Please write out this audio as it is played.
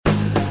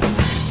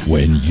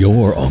When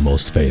you're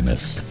almost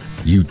famous,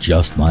 you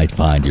just might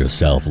find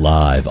yourself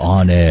live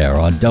on air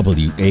on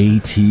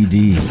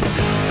WATD.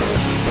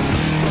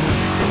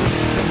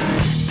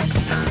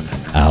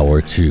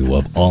 Hour 2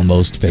 of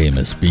Almost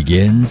Famous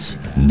begins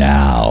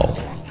now.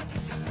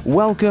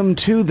 Welcome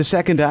to the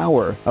second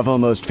hour of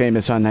Almost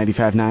Famous on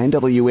 95.9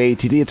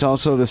 WATD. It's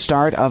also the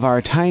start of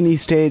our Tiny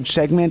Stage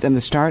segment and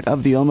the start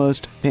of the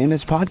Almost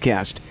Famous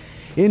podcast.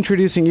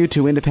 Introducing you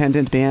to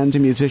independent bands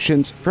and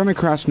musicians from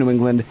across New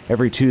England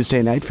every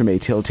Tuesday night from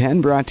 8 till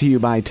 10, brought to you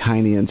by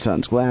Tiny &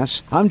 Sons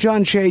Glass. I'm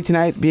John Shea,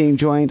 tonight being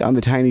joined on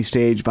the Tiny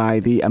Stage by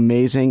the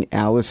amazing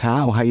Alice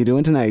Howe. How you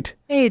doing tonight?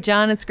 Hey,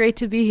 John, it's great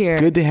to be here.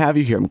 Good to have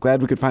you here. I'm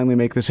glad we could finally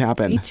make this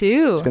happen. Me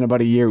too. It's been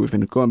about a year. We've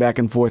been going back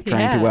and forth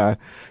trying to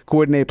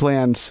coordinate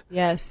plans.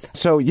 Yes.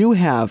 So you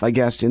have a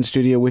guest in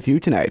studio with you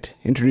tonight.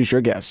 Introduce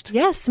your guest.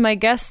 Yes, my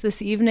guest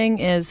this evening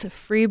is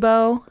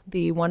Freebo,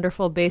 the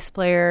wonderful bass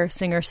player,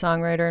 singer,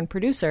 songwriter, and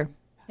producer.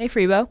 Hey,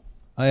 Freebo.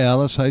 Hi,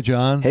 Alice. Hi,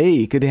 John.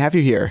 Hey, good to have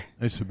you here.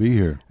 Nice to be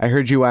here. I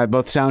heard you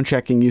both sound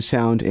checking. You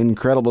sound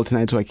incredible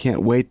tonight, so I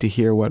can't wait to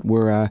hear what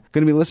we're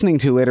going to be listening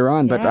to later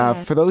on. Yeah.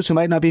 But for those who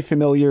might not be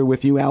familiar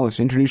with you, Alice,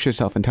 introduce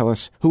yourself and tell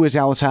us, who is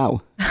Alice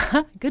Howe?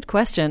 Good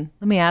question.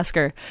 Let me ask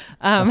her.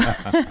 Well,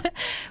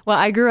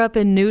 I grew up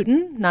in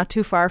Newton, not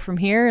too far from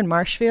here in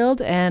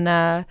Marshfield,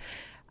 and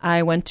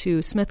I went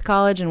to Smith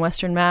College in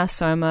Western Mass,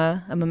 so I'm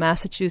a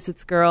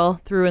Massachusetts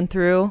girl through and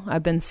through.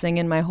 I've been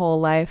singing my whole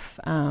life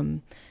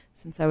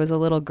since I was a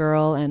little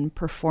girl and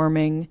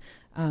performing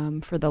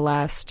for the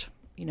last,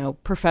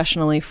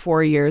 professionally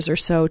 4 years or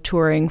so,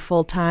 touring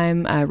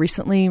full-time. I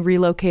recently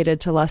relocated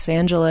to Los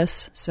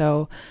Angeles,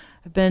 so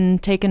I've been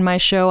taking my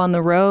show on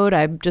the road.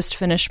 I just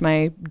finished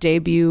my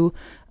debut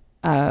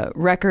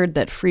record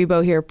that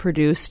Freebo here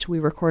produced. We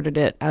recorded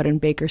it out in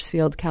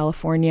Bakersfield,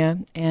 California,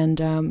 and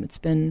it's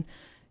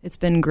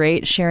been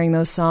great sharing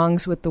those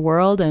songs with the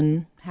world,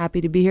 and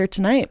happy to be here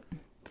tonight.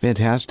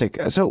 Fantastic.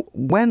 So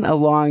when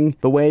along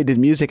the way did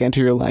music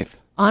enter your life?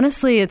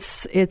 Honestly,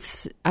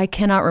 I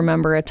cannot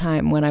remember a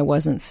time when I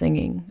wasn't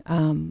singing.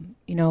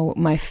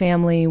 My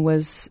family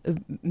was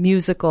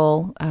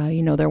musical.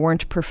 There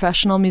weren't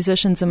professional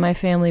musicians in my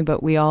family,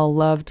 but we all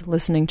loved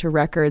listening to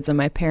records, and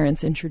my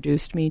parents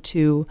introduced me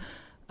to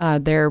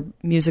their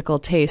musical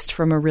taste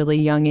from a really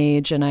young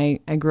age, and I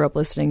grew up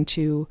listening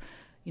to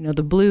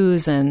the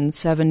blues and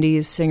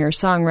 70s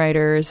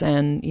singer-songwriters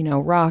and,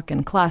 rock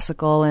and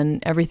classical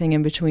and everything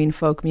in between,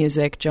 folk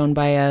music, Joan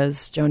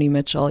Baez, Joni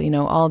Mitchell,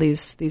 all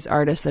these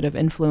artists that have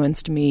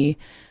influenced me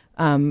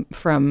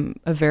from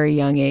a very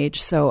young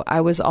age. So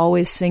I was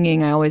always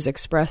singing. I always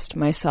expressed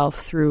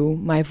myself through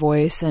my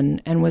voice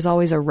and was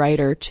always a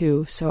writer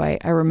too. So I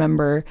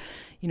remember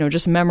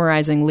just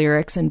memorizing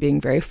lyrics and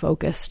being very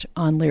focused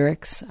on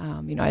lyrics.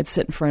 I'd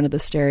sit in front of the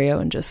stereo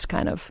and just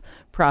kind of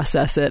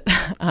process it.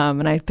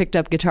 And I picked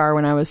up guitar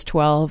when I was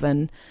 12,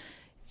 and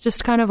it's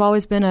just kind of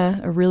always been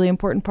a really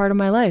important part of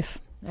my life.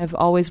 I've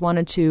always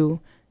wanted to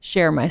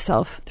share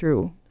myself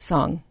through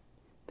song.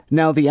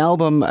 Now, the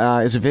album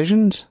is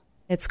Visions?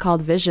 It's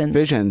called Visions.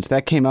 Visions.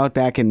 That came out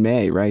back in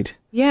May, right?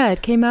 Yeah,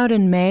 it came out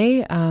in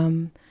May.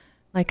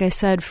 Like I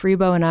said,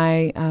 Freebo and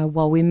I,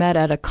 we met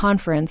at a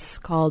conference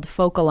called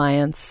Folk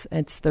Alliance.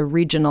 It's the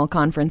regional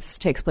conference,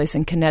 takes place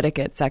in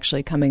Connecticut. It's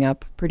actually coming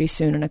up pretty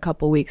soon in a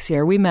couple weeks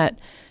here. We met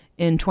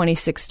in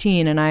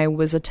 2016, and I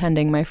was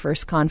attending my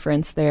first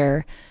conference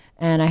there.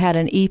 And I had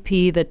an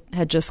EP that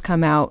had just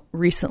come out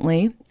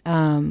recently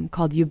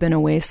called You've Been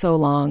Away So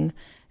Long.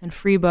 And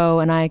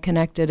Freebo and I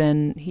connected,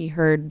 and he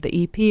heard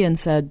the EP and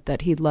said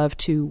that he'd love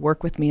to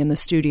work with me in the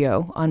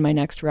studio on my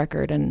next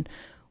record. And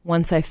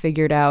once I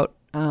figured out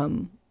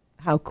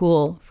how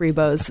cool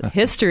Freebo's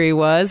history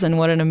was and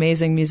what an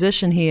amazing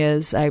musician he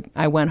is,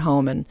 I went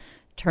home and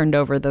turned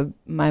over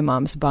my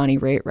mom's Bonnie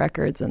Raitt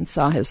records and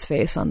saw his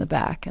face on the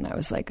back, and I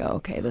was like, oh,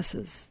 okay, this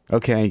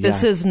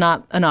is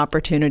not an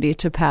opportunity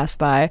to pass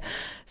by.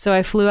 So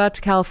I flew out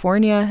to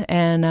California,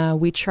 and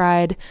we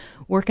tried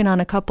working on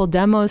a couple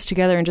demos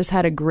together and just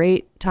had a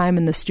great time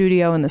in the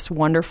studio, in this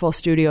wonderful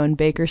studio in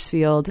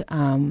Bakersfield,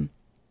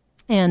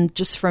 and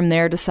just from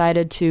there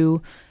decided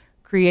to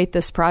create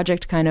this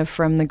project kind of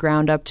from the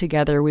ground up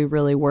together. We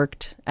really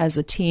worked as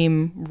a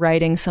team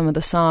writing some of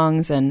the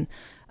songs, and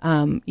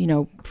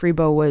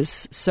Freebo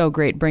was so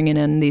great bringing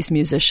in these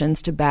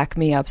musicians to back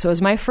me up. So it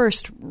was my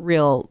first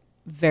real,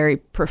 very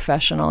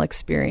professional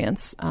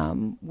experience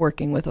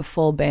working with a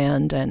full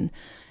band and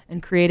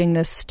creating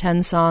this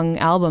 10-song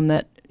album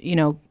that,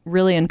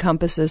 really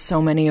encompasses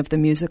so many of the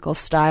musical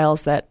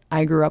styles that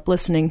I grew up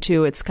listening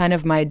to. It's kind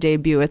of my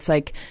debut. It's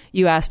like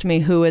you asked me,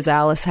 who is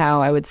Alice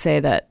Howe? I would say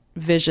that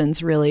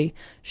Visions really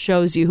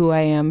shows you who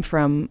I am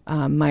from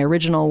my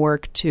original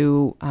work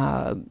to,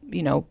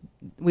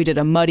 we did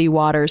a Muddy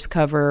Waters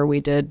cover, we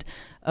did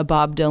a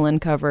Bob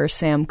Dylan cover,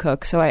 Sam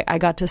Cooke. So I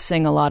got to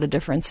sing a lot of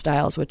different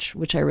styles,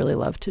 which I really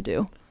love to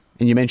do.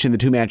 And you mentioned the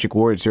two magic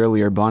words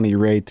earlier, Bonnie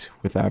Raitt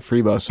with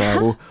Freebo.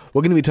 So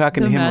we're going to be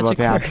talking to him about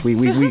that.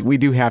 We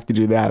do have to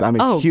do that. I'm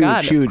a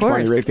huge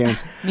Bonnie Raitt fan.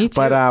 Me too.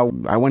 But I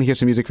want to hear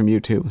some music from you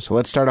too. So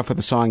let's start off with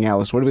a song,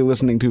 Alice. What are we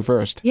listening to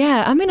first?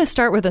 Yeah, I'm going to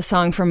start with a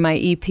song from my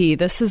EP.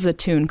 This is a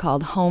tune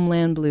called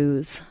Homeland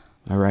Blues.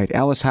 All right.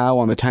 Alice Howe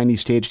on the tiny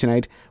stage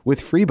tonight with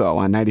Freebo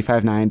on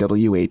 95.9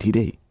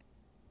 WATD.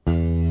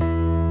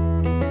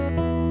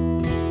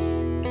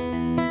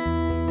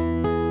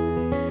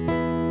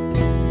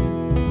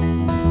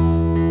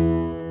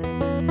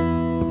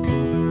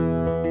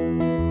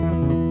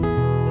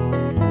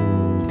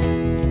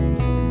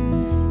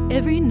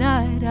 Every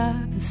night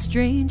I've the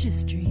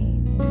strangest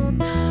dream.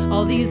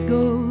 All these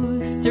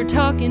ghosts are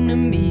talking to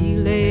me,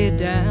 laid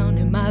down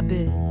in my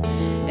bed,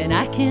 and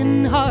I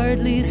can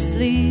hardly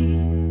sleep.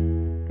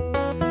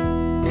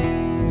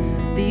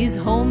 These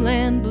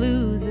homeland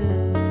blues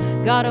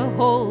have got a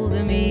hold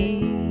of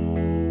me.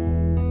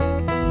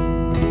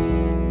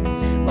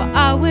 Well,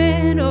 I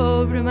went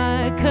over to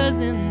my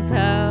cousin's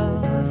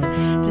house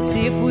to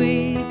see if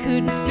we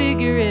couldn't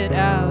figure it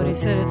out. He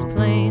said it's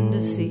plain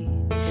to see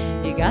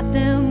you got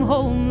them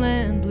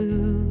homeland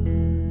blues.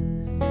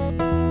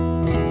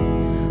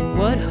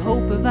 What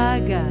hope have I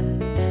got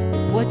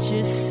if what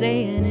you're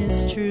saying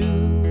is true?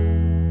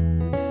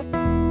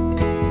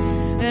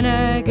 And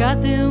I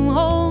got them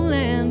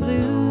homeland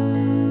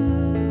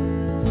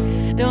blues.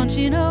 Don't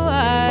you know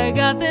I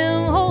got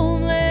them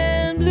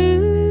homeland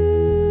blues?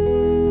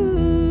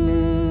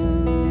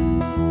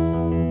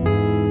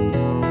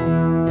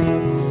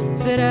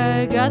 Said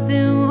I got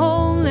them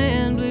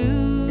homeland blues.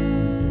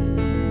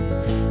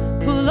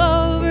 Pull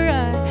over,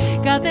 I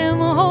got them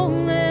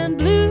homeland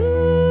blues.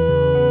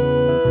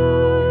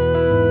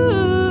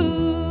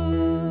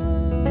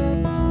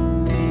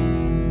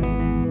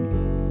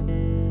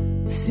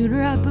 The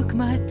sooner I book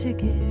my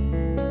ticket,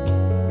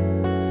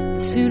 the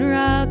sooner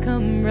I'll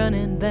come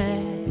running back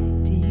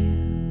to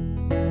you.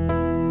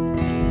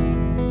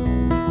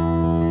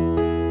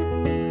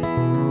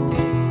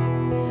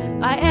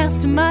 I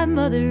asked my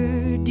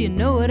mother, do you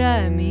know what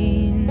I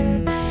mean?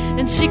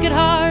 And she could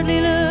hardly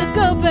look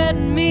up at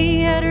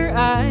me, had her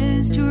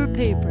eyes to her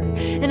paper,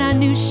 and I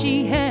knew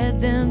she had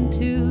them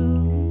too.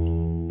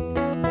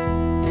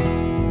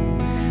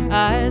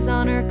 Eyes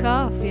on her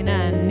coffee, and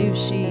I knew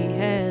she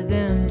had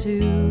them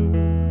too.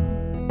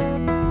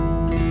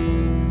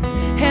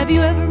 Have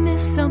you ever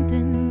missed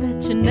something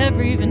that you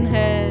never even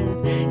had?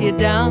 You're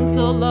down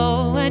so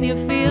low and you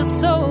feel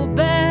so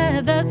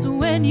bad. That's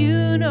when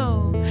you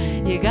know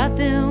you got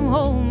them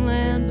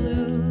homeland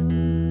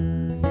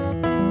blues.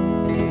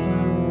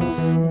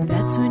 And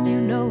that's when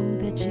you know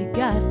that you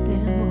got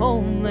them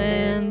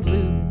homeland blues.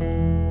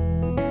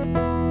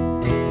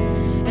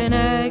 And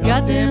I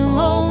got them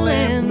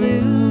homeland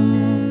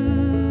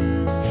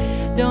blues.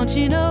 Don't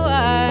you know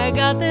I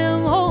got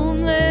them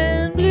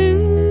homeland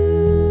blues?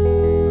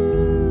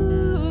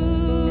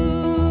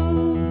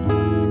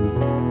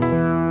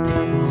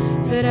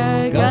 Said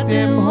I got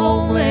them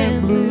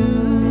homeland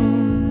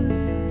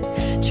blues.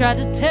 Tried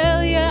to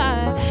tell you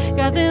I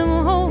got them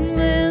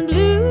homeland blues.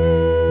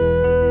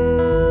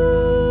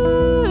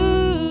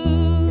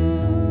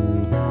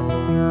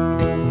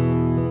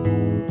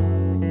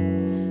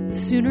 The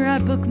sooner I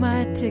book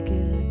my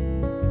ticket,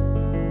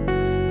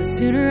 the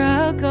sooner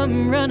I'll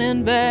come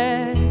running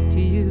back to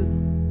you.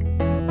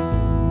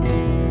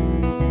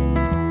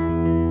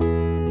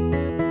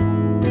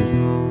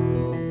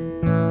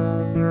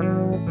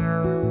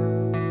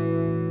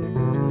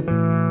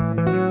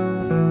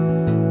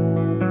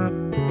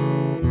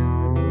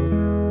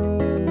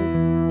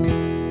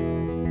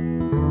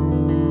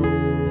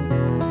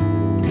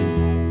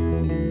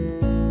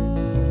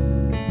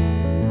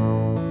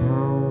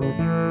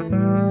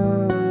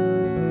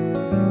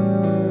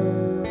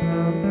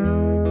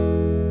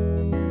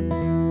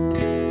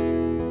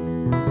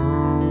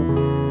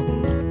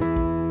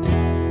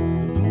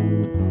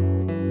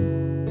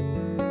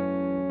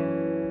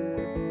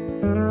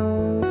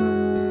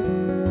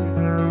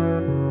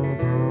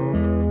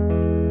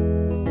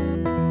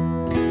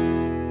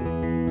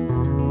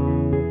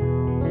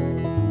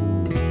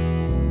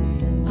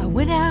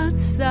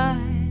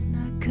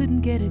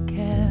 Get a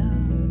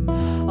cab,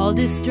 all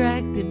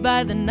distracted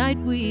by the night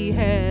we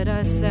had.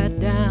 I sat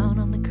down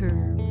on the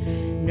curb,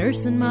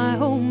 nursing my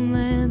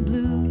homeland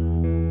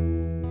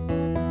blues.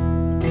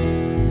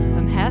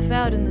 I'm half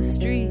out in the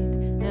street,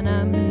 and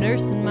I'm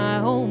nursing my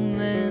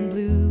homeland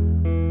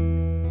blues.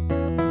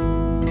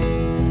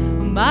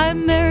 My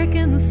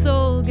American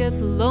soul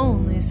gets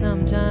lonely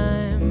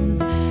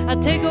sometimes. I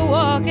take a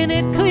walk and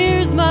it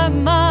clears my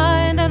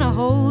mind, and I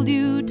hold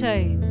you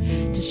tight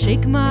to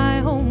shake my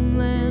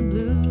homeland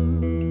blues.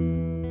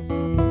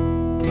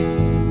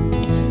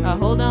 I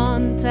hold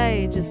on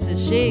tight just to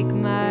shake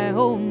my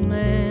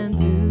homeland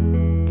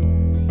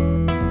blues.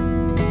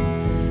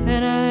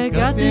 And I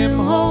got them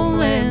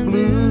homeland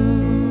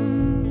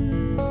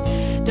blues.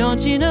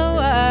 Don't you know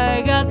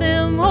I got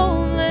them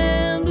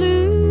homeland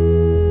blues?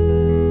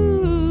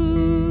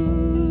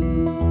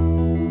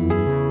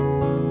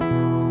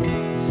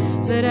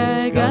 said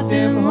I got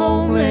them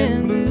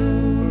homeland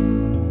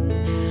blues.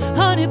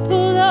 Honey,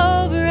 pull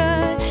over,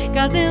 I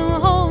got them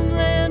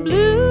homeland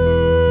blues.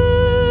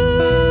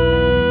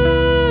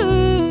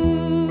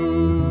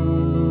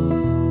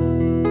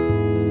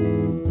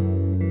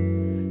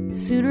 The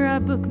sooner I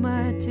book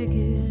my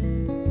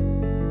ticket,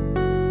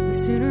 the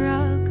sooner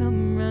I'll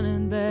come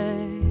running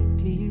back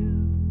to you.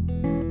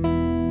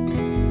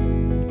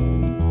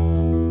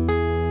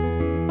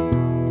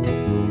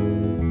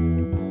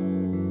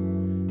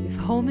 If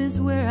home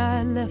is where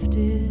I left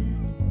it,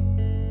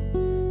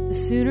 the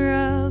sooner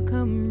I'll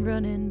come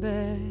running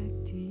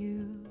back to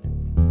you.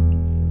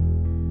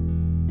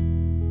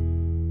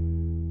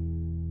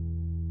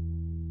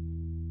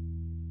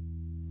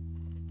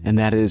 And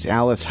that is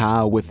Alice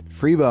Howe with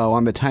Freebo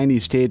on the tiny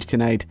stage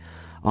tonight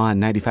on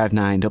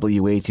 95.9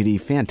 WATD.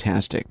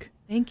 Fantastic.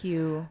 Thank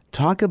you.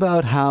 Talk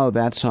about how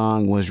that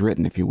song was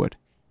written, if you would.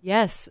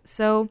 Yes.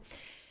 So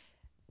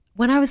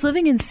when I was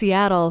living in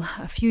Seattle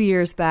a few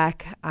years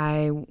back,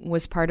 I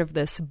was part of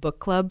this book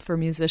club for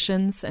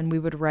musicians, and we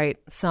would write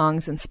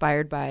songs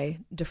inspired by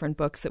different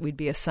books that we'd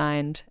be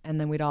assigned, and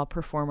then we'd all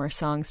perform our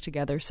songs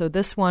together. So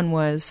this one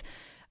was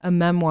a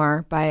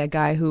memoir by a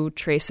guy who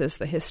traces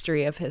the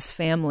history of his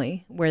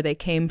family, where they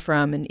came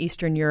from in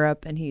Eastern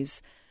Europe, and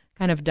he's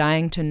kind of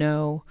dying to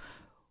know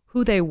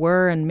who they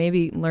were and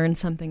maybe learn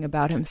something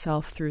about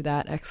himself through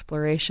that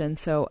exploration.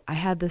 So I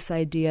had this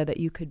idea that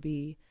you could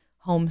be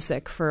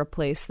homesick for a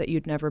place that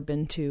you'd never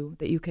been to,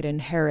 that you could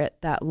inherit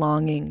that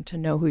longing to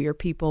know who your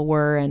people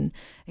were and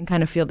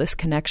kind of feel this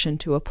connection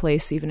to a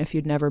place even if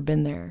you'd never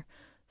been there.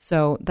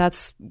 So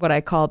that's what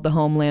I called the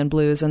Homeland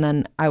Blues. And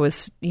then I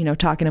was,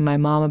 talking to my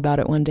mom about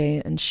it one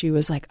day, and she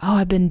was like, "Oh,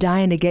 I've been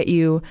dying to get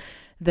you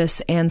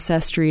this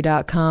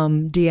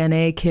Ancestry.com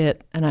DNA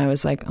kit." And I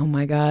was like, oh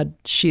my God,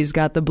 she's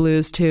got the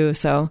blues too.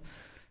 So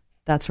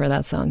that's where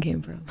that song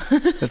came from.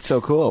 That's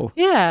so cool.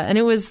 Yeah. And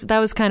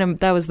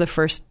that was the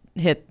first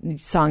hit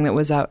song that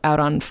was out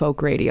on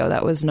folk radio.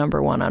 That was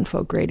number one on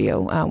folk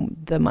radio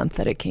the month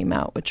that it came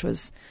out, which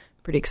was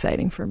pretty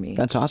exciting for me.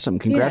 That's awesome.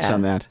 Congrats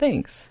on that.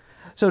 Thanks.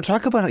 So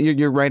talk about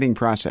your writing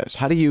process.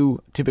 How do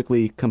you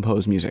typically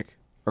compose music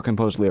or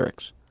compose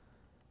lyrics?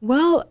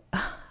 Well,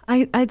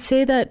 I'd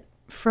say that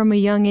from a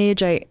young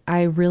age,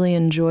 I really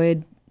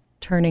enjoyed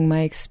turning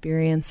my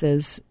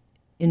experiences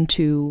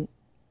into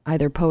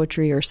either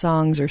poetry or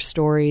songs or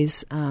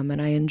stories, and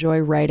I enjoy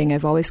writing.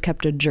 I've always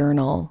kept a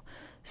journal.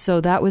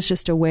 So that was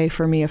just a way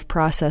for me of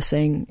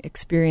processing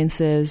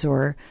experiences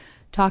or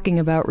talking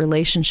about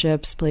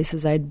relationships,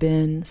 places I'd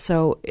been.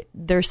 So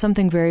there's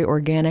something very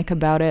organic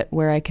about it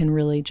where I can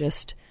really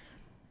just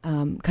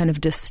kind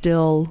of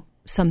distill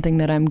something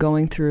that I'm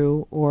going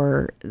through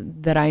or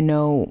that I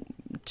know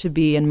to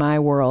be in my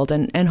world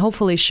and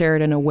hopefully share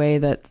it in a way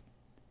that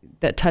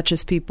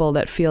touches people,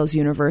 that feels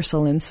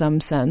universal in some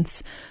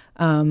sense.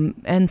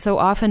 And so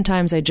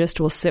oftentimes I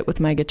just will sit with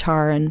my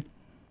guitar and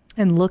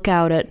look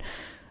out at,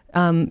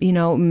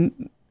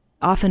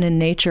 often in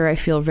nature, I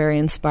feel very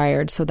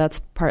inspired. So that's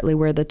partly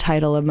where the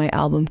title of my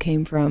album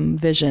came from,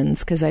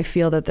 Visions, because I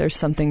feel that there's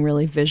something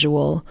really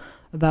visual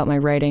about my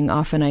writing.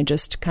 Often I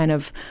just kind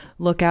of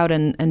look out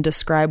and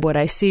describe what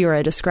I see, or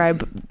I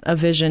describe a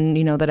vision,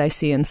 that I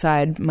see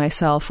inside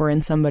myself or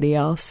in somebody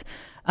else.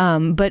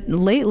 But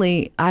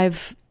lately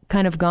I've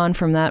kind of gone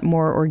from that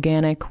more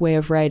organic way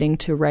of writing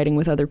to writing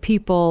with other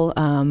people.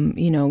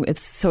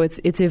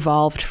 It's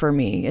evolved for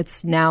me.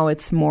 It's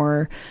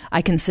more,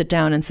 I can sit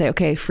down and say,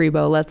 okay,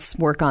 Freebo, let's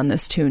work on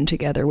this tune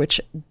together,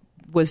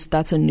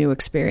 that's a new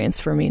experience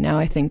for me. Now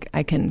I think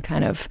I can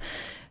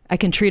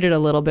treat it a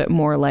little bit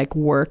more like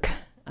work,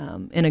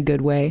 in a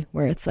good way,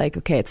 where it's like,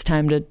 okay, it's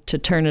time to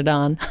turn it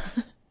on.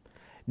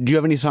 Do you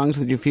have any songs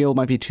that you feel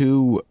might be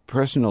too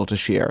personal to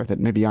share, that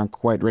maybe aren't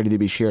quite ready to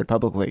be shared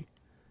publicly?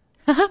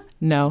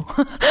 No.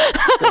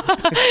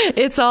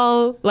 It's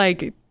all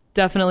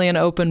definitely an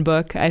open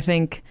book. I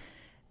think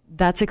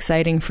that's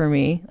exciting for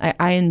me.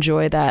 I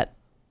enjoy that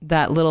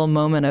little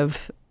moment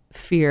of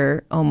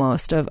fear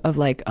almost of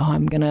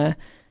I'm going to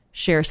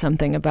share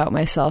something about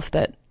myself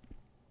that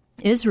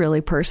is really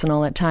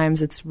personal. At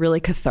times it's really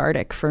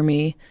cathartic for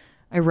me.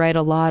 I write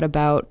a lot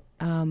about,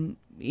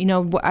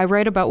 I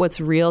write about what's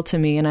real to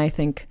me. And I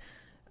think,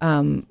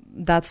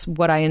 that's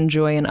what I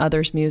enjoy in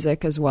others'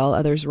 music as well,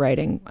 others'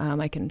 writing.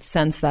 I can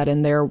sense that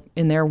in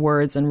their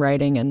words and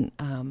writing, and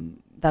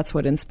that's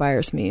what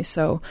inspires me.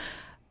 So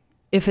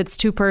if it's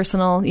too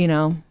personal,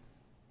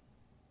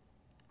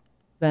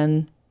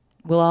 then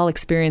we'll all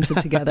experience it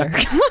together.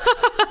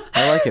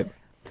 I like it.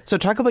 So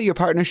talk about your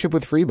partnership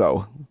with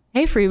Freebo.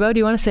 Hey, Freebo, do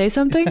you want to say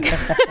something?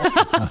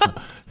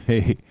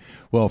 Hey,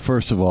 well,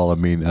 first of all,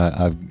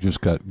 I've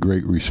just got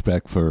great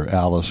respect for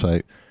Alice.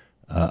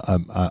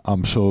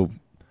 I'm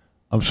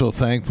so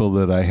thankful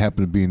that I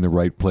happened to be in the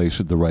right place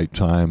at the right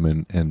time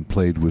and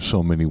played with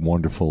so many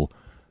wonderful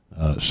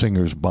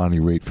singers, Bonnie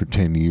Raitt for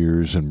 10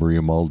 years and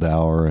Maria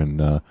Muldaur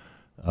and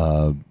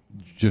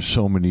just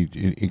so many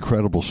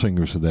incredible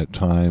singers at that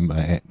time,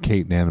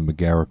 Kate and Anna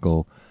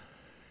McGarrigle.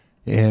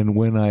 And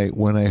when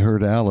I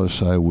heard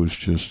Alice, I was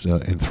just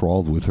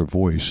enthralled with her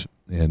voice.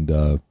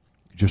 and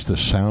just the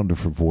sound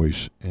of her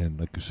voice. And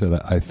like I said,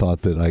 I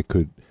thought that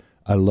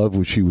I loved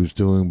what she was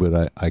doing,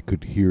 but I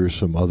could hear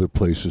some other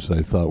places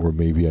I thought where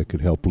maybe I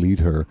could help lead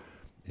her.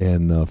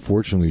 And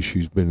fortunately,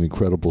 she's been an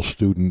incredible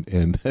student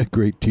and a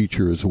great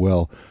teacher as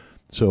well.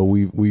 So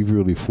we've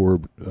really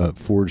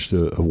forged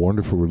a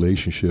wonderful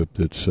relationship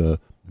that's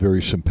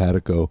very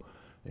simpatico.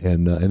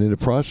 And in the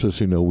process,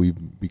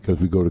 because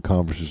we go to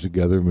conferences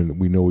together, I mean,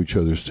 we know each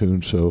other's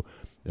tunes, so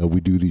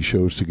we do these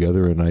shows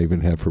together, and I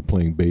even have her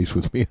playing bass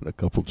with me in a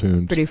couple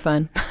tunes. Pretty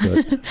fun.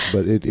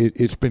 but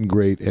it's been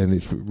great, and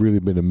it's really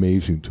been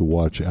amazing to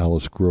watch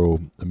Alice grow.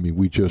 I mean,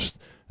 we just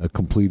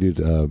completed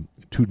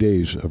 2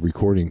 days of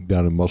recording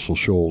down in Muscle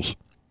Shoals.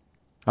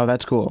 Oh,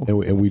 that's cool.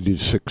 And we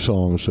did 6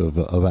 songs of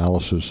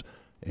Alice's.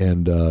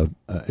 And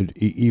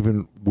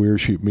even where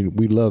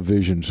we love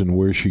Visions, and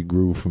where she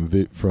grew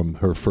from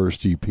her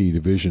first EP to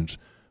Visions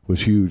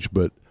was huge.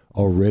 But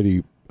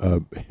already,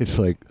 it's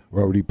like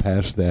we're already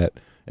past that.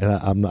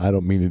 And I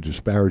don't mean to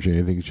disparage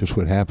anything. It's just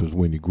what happens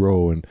when you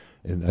grow. And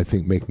I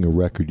think making a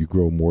record, you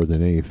grow more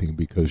than anything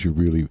because you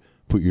really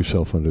put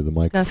yourself under the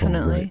microphone.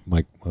 Definitely.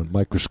 Right?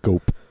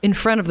 Microscope. In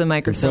front of the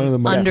microscope,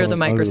 under the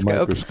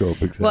microscope.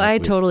 Exactly. Well, I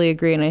totally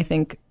agree, and I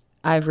think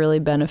I've really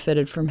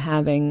benefited from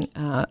having,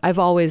 I've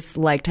always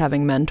liked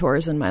having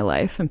mentors in my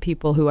life and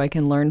people who I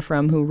can learn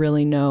from who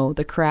really know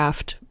the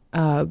craft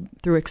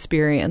through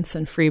experience.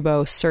 And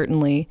Freebo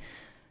certainly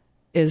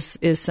is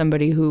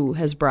somebody who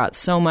has brought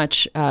so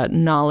much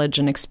knowledge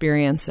and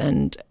experience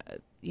and,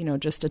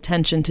 just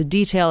attention to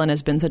detail, and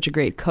has been such a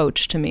great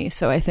coach to me.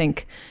 So I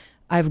think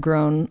I've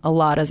grown a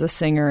lot as a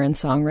singer and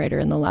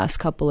songwriter in the last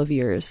couple of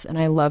years, and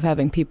I love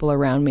having people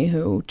around me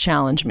who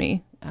challenge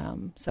me.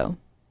 So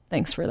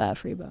thanks for that,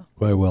 Freebo.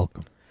 Quite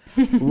welcome.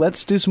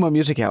 Let's do some more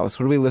music, Alice.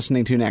 What are we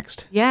listening to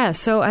next? Yeah,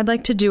 so I'd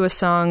like to do a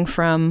song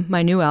from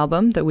my new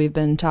album that we've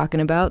been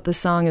talking about. The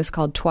song is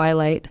called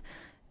Twilight,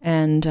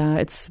 and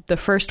it's the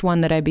first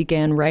one that I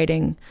began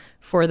writing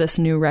for this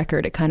new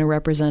record. It kind of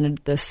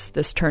represented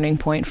this turning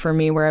point for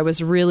me where I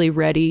was really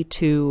ready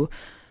to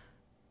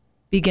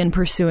begin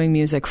pursuing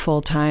music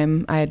full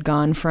time. I had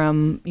gone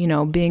from,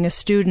 being a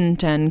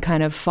student and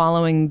kind of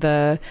following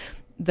the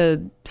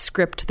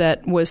script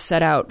that was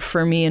set out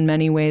for me in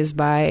many ways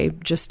by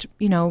just,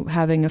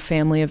 having a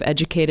family of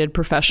educated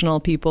professional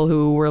people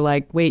who were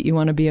like, wait, you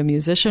want to be a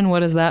musician? What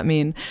does that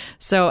mean?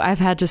 So I've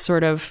had to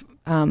sort of,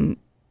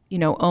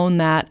 own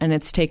that. And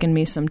it's taken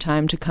me some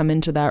time to come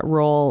into that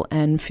role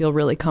and feel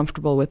really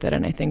comfortable with it.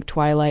 And I think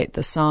Twilight,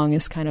 the song,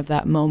 is kind of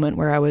that moment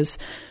where I was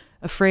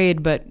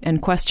afraid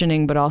and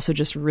questioning, but also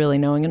just really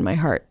knowing in my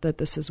heart that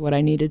this is what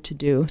I needed to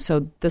do.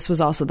 So this was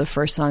also the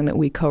first song that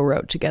we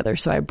co-wrote together.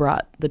 So I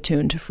brought the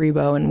tune to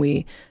Freebo and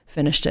we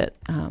finished it.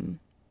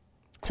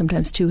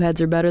 Sometimes 2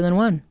 heads are better than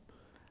 1.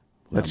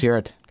 Let's hear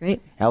it.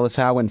 Great. Alice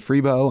Howe and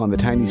Freebo on the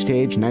tiny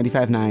stage,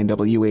 95.9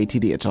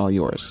 WATD. It's all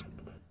yours.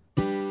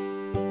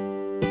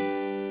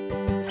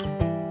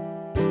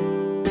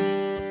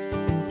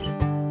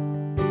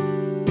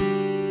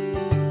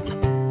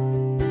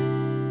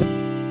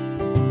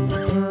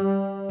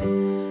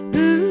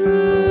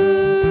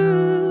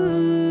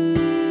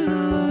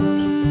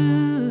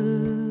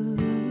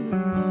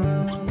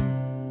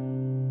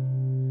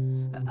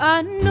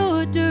 I know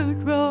a dirt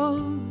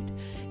road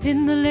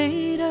in the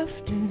late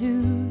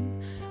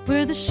afternoon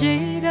where the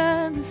shade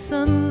and the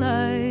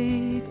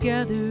sunlight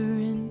gather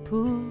in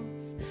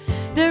pools.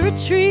 There are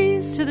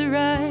trees to the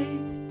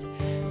right,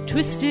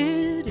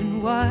 twisted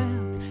and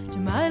wild. To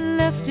my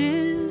left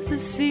is the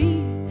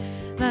sea,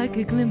 like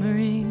a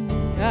glimmering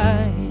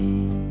eye.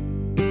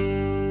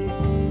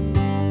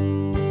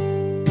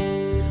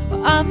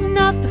 Well, I'm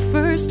not the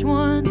first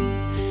one,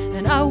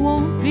 and I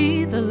won't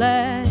be the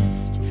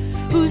last,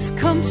 who's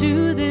come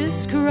to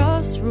this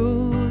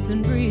crossroads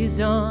and breezed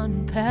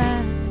on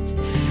past.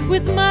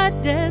 With my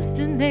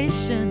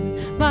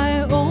destination,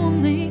 my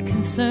only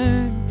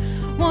concern,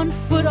 1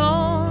 foot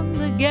on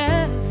the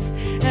gas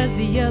as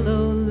the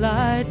yellow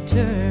light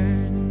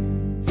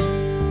turns.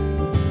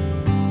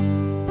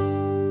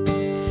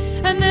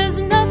 And there's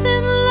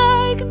nothing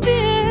like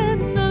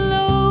being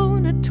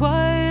alone at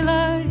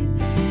twilight,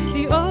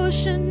 the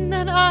ocean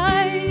and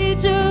I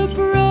each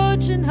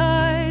approaching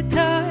high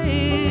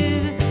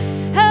tide.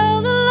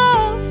 Held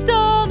aloft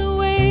on the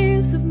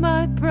waves of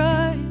my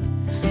pride,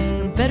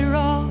 I'm better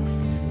off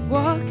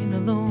walking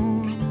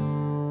alone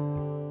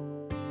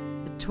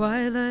at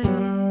twilight.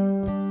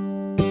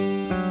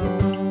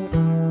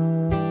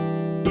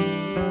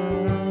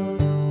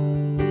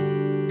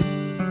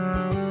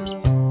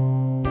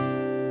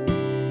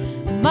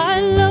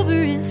 My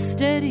lover is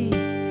steady,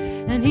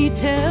 and he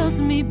tells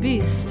me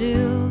be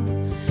still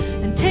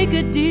and take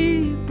a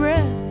deep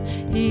breath.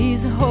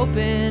 He's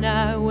hoping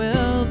I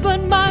will,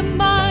 but my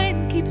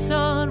mind keeps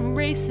on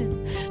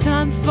racing till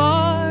I'm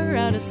far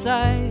out of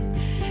sight,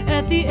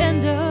 at the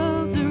end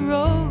of the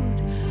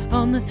road,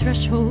 on the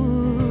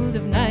threshold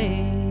of night.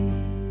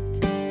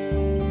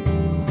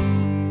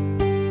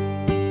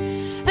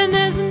 And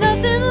there's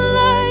nothing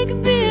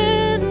like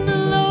being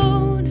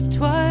alone at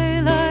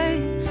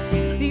twilight,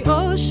 the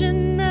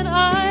ocean and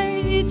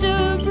I each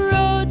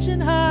approaching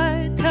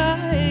high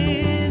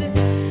tide,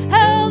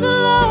 held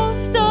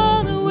aloft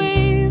on the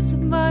waves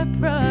of my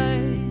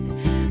pride.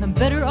 I'm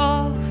better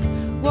off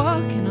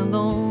walking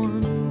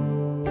alone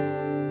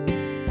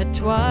at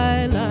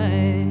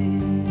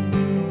twilight.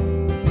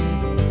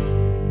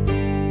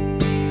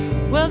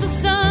 Well, the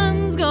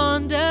sun's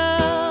gone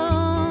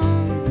down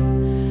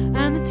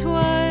and the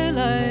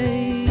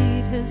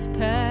twilight has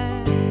passed.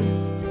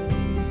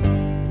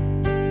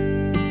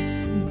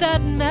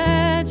 That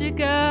magic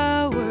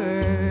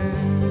hour,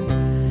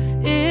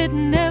 it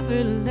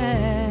never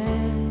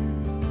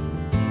lasts.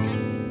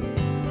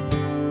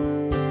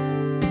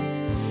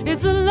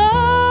 It's a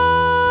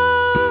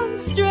long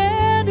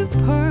strand of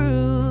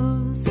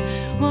pearls,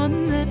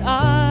 one that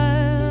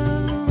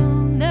I'll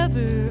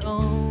never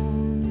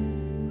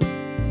own.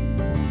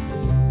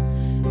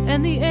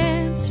 And the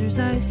answers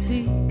I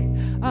seek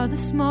are the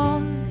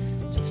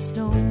smallest of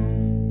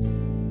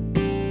stones.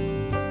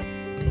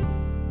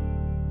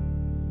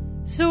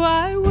 So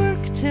I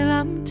work till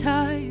I'm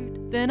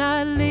tired, then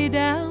I lay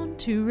down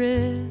to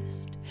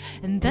rest.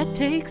 And that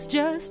takes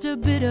just a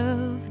bit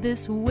of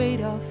this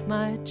weight off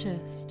my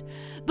chest.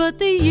 But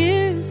the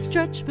years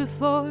stretch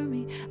before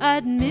me, I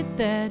admit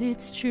that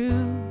it's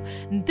true.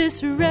 And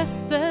this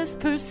restless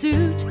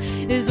pursuit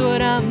is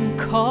what I'm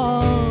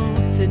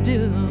called to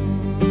do.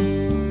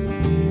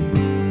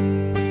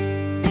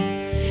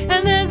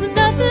 And there's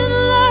nothing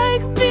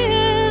like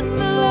being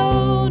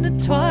alone at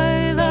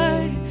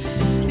twilight.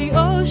 The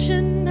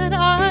ocean and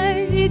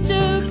I, each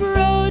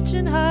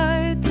approaching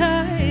high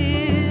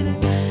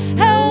tide,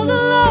 held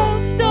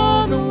aloft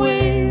on the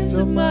waves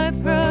of my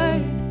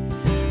pride.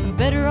 I'm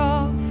better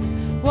off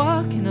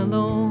walking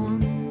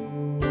alone.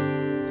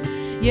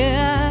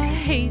 Yeah, I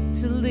hate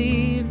to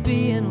leave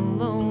being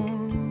alone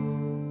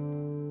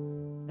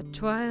at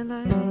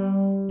twilight.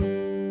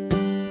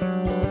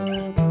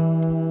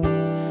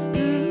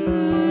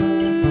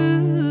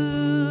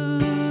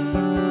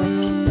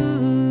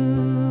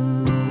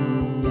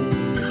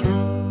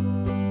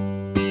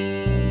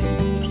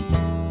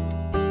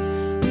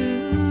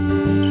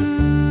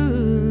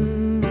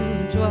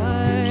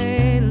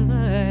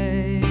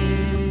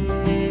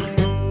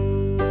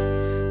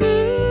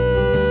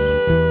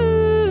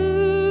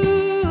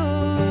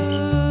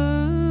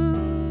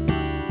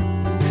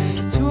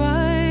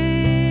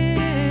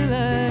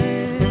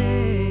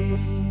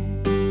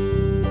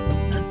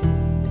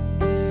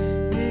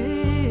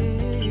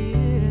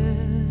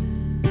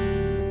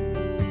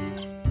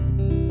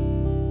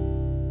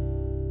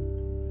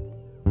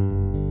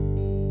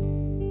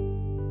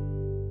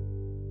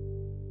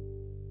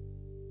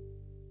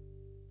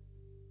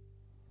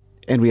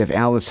 And we have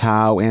Alice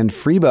Howe and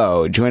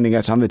Freebo joining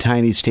us on the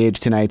tiny stage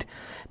tonight.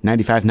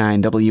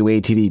 95.9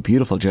 WATD.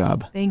 Beautiful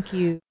job. Thank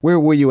you. Where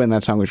were you when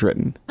that song was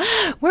written?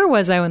 Where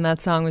was I when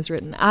that song was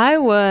written? I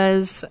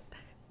was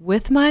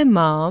with my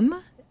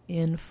mom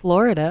in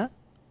Florida,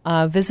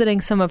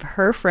 visiting some of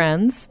her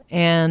friends.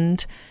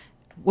 And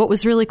what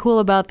was really cool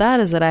about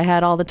that is that I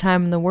had all the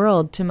time in the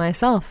world to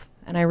myself.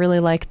 And I really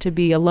like to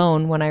be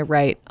alone when I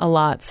write a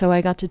lot. So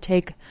I got to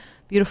take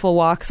beautiful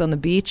walks on the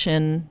beach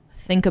and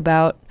think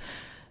about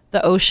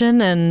the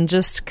ocean and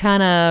just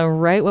kind of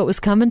write what was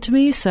coming to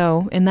me.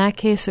 So in that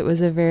case, it was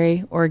a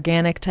very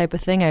organic type of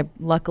thing. I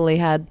luckily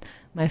had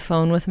my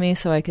phone with me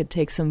so I could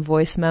take some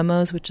voice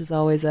memos, which is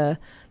always a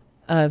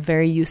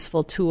very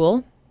useful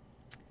tool.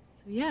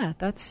 So yeah,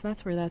 that's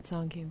where that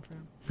song came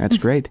from. That's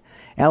great.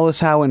 Alice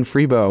Howe and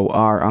Freebo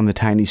are on the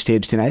tiny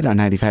stage tonight on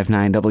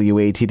 95.9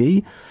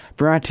 WATD.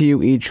 Brought to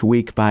you each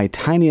week by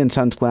Tiny and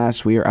Sons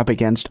Glass. We are up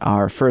against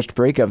our first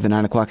break of the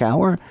 9 o'clock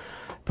hour.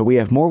 But we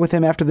have more with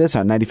him after this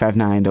on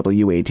 95.9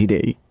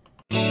 WATD.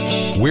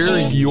 We're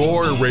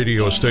your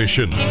radio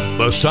station,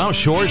 the South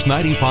Shore's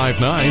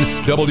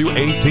 95.9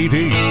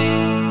 WATD.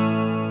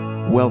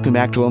 Welcome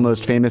back to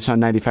Almost Famous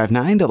on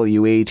 95.9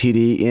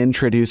 WATD,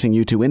 introducing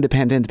you to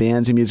independent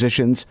bands and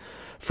musicians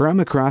from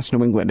across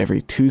New England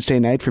every Tuesday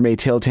night from 8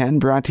 till 10,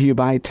 brought to you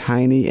by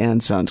Tiny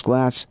and Sons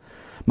Glass.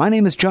 My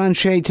name is John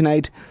Shea.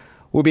 Tonight,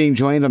 we're being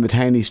joined on the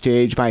tiny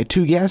stage by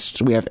two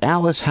guests. We have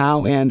Alice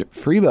Howe and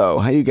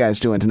Freebo. How you guys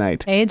doing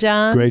tonight? Hey,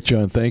 John. Great,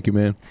 John. Thank you,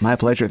 man. My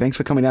pleasure. Thanks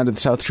for coming down to the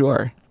South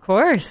Shore. Of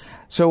course.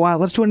 So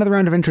let's do another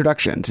round of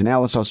introductions. And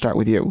Alice, I'll start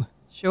with you.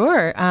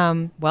 Sure.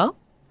 Well,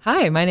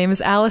 hi, my name is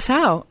Alice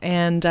Howe,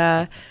 and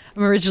I'm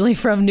originally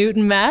from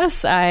Newton,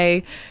 Mass.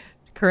 I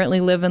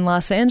currently live in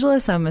Los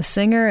Angeles. I'm a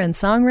singer and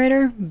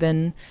songwriter.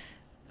 Been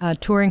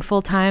touring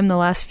full-time the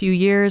last few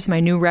years. My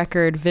new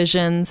record,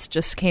 Visions,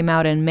 just came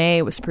out in May.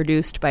 It was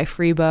produced by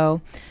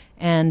Freebo.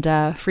 And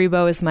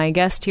Freebo is my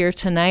guest here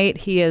tonight.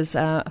 He is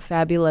a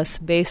fabulous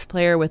bass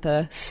player with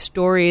a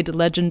storied,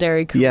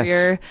 legendary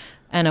career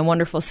and a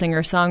wonderful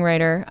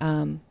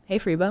singer-songwriter. Hey,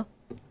 Freebo.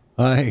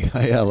 Hi,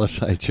 Alice.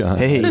 Hi, John.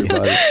 Hey.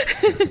 Everybody.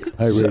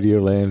 Hi,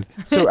 Radioland.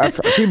 So,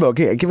 Freebo,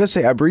 give us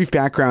a brief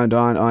background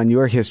on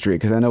your history,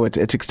 because I know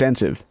it's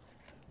extensive.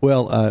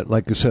 Well,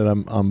 like I said,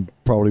 I'm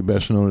probably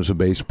best known as a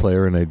bass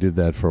player, and I did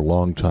that for a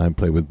long time.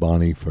 Played with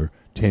Bonnie for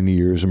 10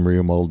 years, and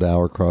Maria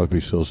Moldauer, Crosby,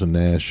 Stills, and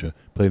Nash.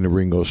 Played in the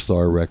Ringo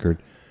Starr record.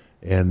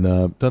 and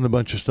done a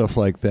bunch of stuff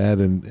like that,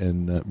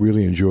 and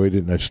really enjoyed it.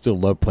 And I still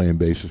love playing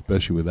bass,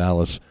 especially with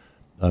Alice.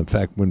 In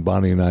fact, when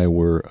Bonnie and I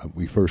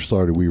we first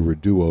started, we were a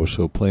duo.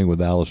 So playing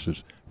with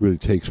Alice really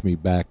takes me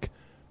back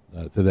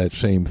to that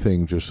same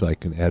thing. Just so I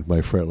can add my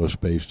fretless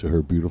bass to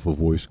her beautiful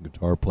voice and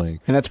guitar playing.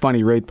 And that's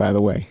Bonnie Raitt, by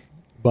the way.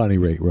 Bonnie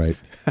Raitt, right?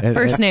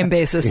 First name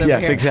basis over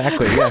yes, here.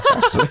 Exactly. Yes,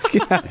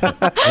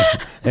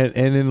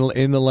 and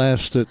in the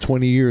last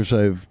 20 years,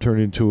 I've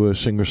turned into a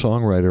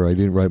singer-songwriter. I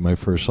didn't write my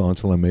first song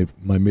until I made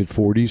my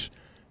mid-40s,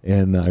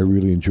 and I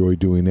really enjoy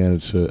doing that.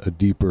 It's a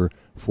deeper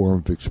form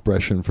of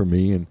expression for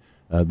me, and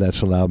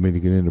that's allowed me to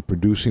get into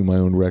producing my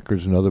own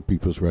records and other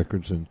people's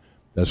records, and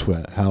that's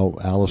how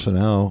Alice and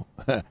how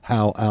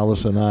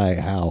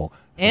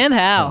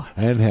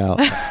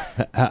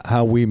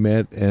we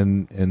met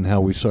and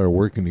how we started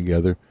working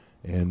together.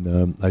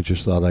 And I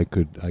just thought I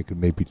could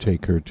maybe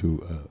take her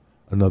to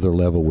another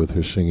level with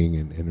her singing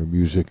and her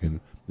music, and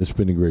it's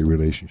been a great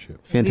relationship.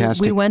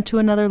 Fantastic. We went to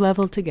another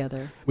level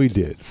together. We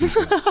did.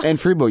 And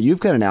Freebo, you've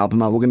got an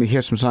album out. We're going to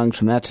hear some songs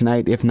from that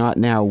tonight. If not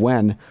now,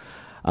 when?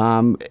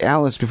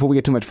 Alice, before we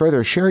get too much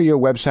further, share your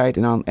website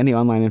and any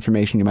online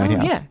information you might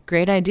have. Yeah,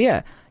 great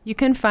idea. You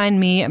can find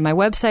me, my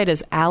website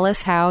is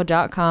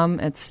alicehowe.com.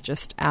 It's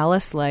just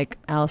Alice, like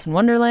Alice in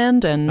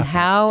Wonderland, and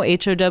Howe, Howe.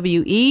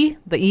 The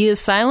E is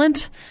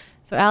silent.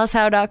 So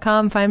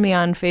alicehowe.com. Find me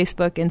on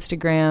Facebook,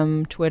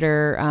 Instagram,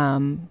 Twitter.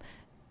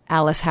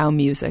 Alice Howe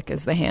Music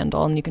is the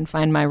handle. And you can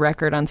find my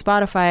record on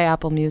Spotify,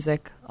 Apple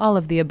Music, all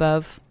of the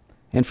above.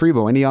 And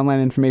Freebo, any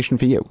online information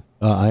for you?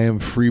 I am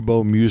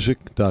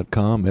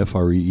freebomusic.com,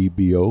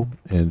 Freebo,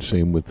 and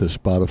same with the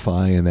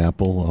Spotify and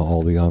Apple,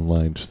 all the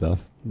online stuff.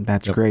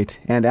 That's great.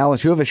 And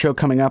Alice, you have a show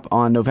coming up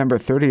on November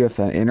 30th,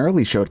 an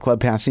early show at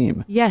Club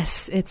Passim.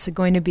 Yes, it's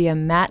going to be a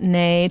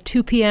matinee,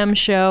 2 p.m.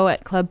 show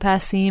at Club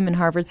Passim in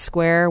Harvard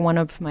Square, one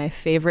of my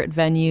favorite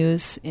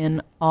venues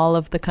in all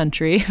of the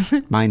country.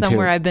 Mine too.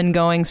 Somewhere I've been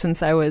going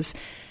since I was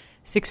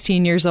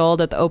 16 years old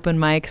at the open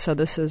mic, so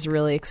this is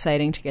really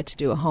exciting to get to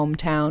do a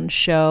hometown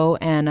show,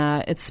 and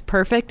it's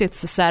perfect. It's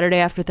the Saturday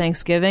after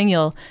Thanksgiving.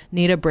 You'll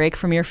need a break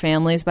from your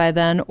families by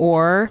then,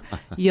 or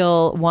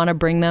you'll want to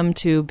bring them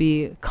to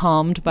be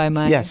calmed by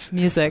my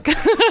music.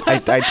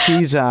 I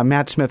tease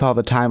Matt Smith all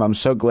the time. I'm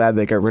so glad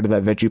they got rid of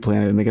that Veggie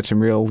Planet and they get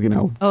some real,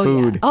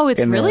 food. Yeah. Oh,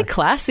 it's really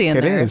classy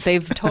in there. Is.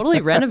 They've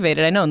totally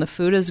renovated. I know, and the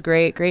food is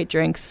great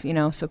drinks,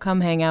 so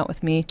come hang out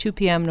with me, 2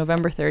 p.m.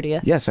 November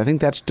 30th. Yes, I think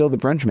that's still the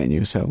brunch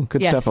menu, so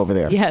good stuff over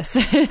there. Yes.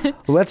 Well,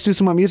 let's do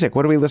some more music.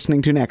 What are we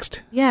listening to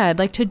next? Yeah, I'd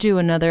like to do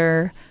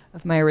another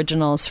of my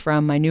originals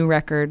from my new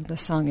record. The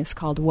song is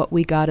called What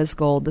We Got Is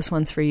Gold. This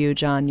one's for you,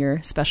 John, your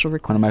special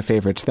request. One of my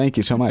favorites. Thank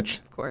you so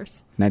much. Of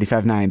course.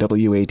 95.9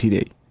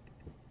 WATD.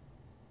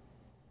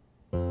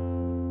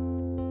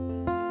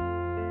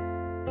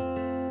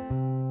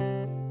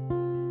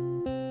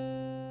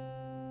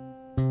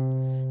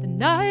 The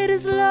night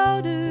is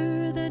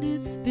louder than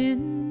it's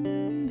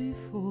been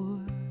before.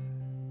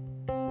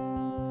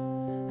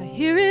 I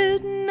hear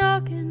it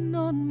knocking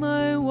on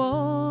my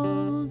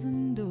walls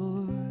and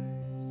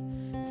doors,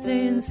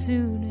 saying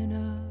soon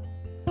enough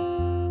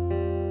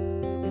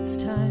it's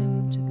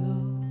time to go.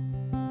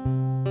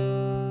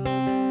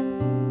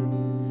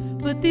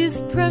 But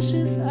these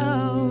precious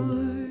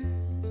hours,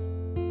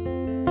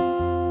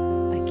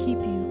 I keep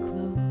you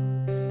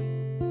close.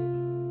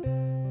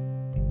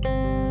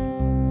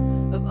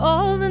 Of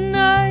all the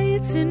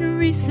nights in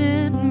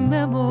recent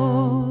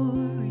memory,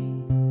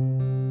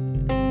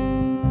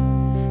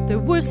 there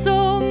were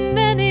so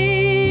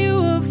many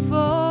you were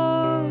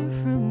far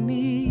from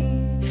me,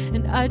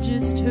 and I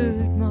just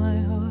heard my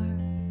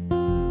heart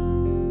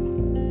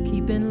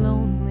keeping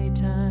lonely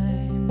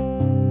time,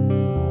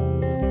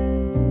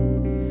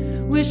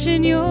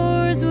 wishing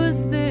yours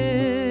was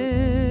there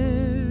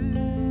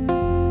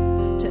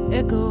to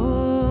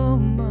echo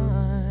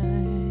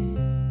mine.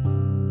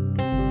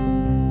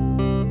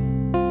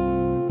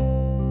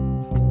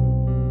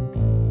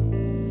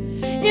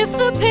 If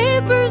the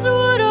papers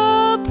would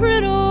all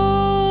print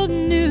old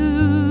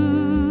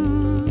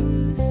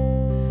news,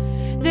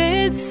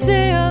 they'd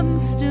say I'm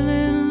still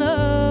in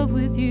love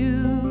with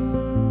you.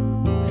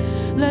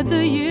 Let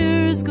the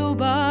years go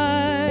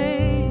by,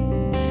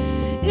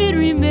 it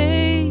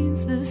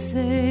remains the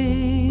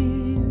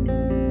same.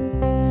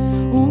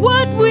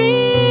 What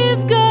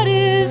we've got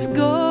is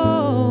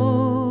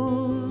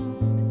gold,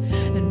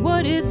 and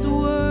what it's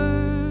worth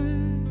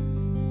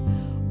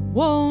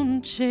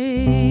won't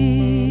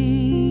change.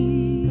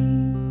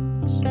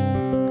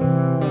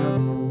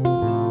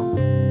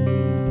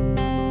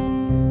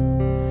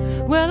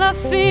 Well, I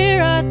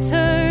fear I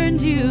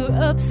turned you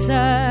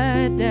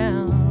upside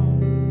down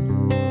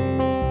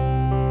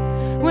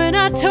when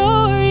I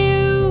tore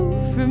you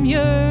from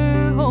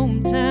your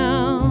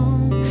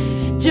hometown,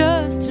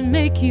 just to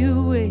make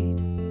you wait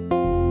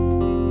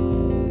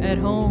at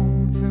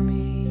home for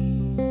me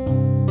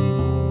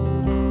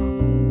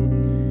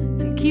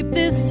and keep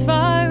this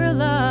fire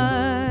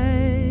alive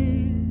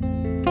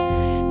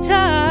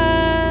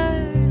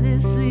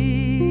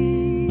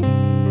tirelessly.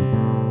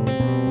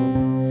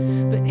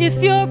 But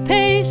if your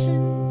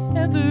patience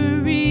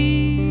ever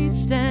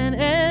reached an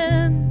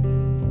end.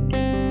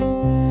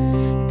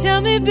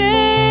 Tell me,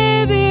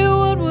 baby,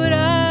 what would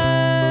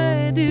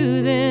I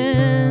do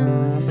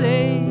then?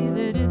 Say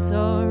that it's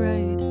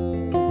alright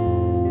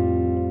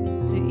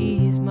to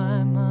ease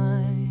my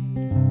mind,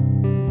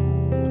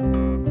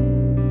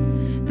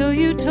 though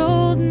you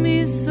told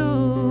me so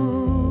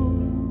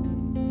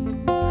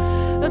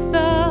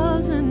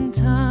 1,000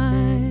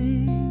 times.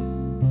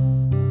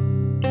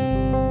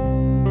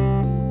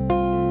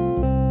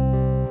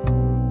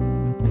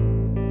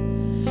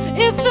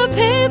 If the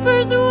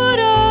papers would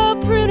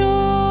print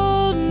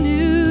old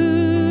news,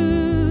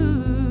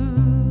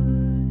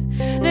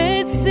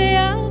 they'd say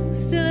I'm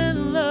still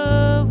in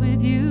love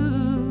with you.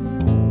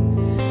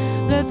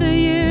 Let the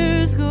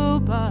years go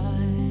by,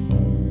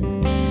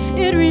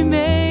 it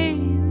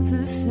remains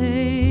the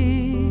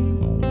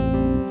same.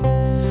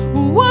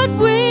 What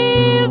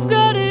we've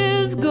got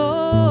is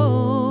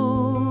gold,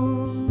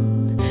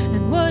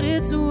 and what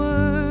it's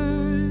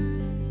worth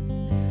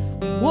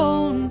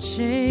won't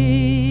change.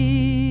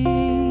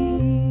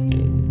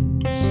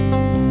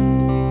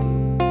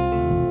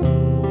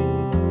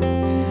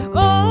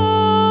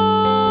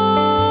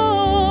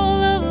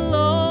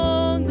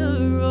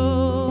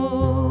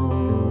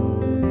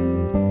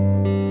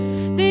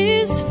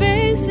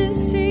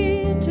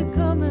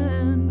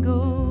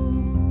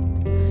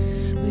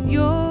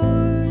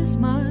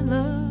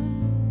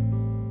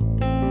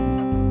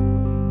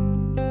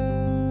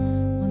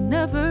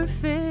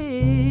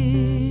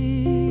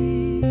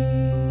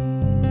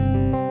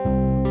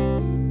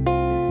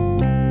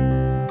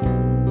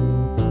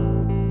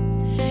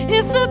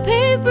 If the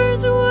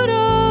papers would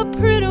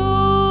print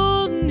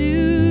old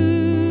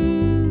news,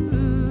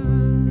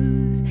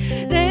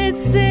 they'd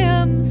say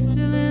I'm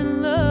still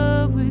in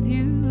love with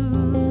you.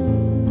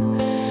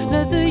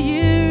 Let the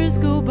years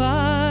go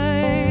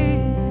by,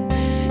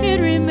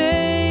 it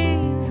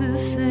remains the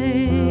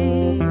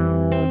same.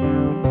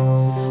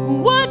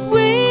 What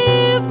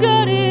we've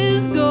got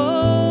is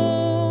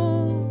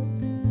gold,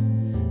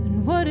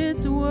 and what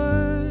it's worth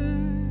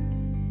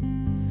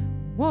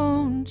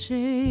won't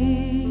change.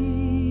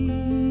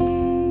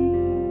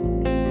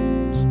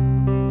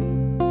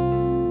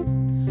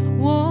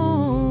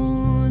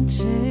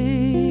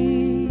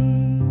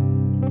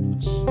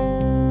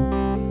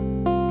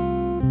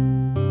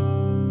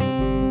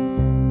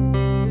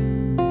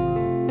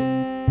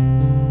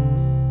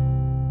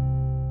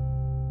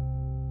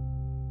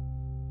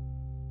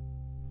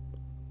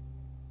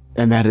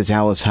 And that is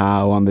Alice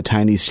Howe on the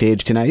tiny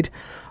stage tonight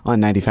on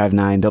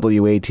 95.9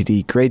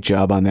 WATD. Great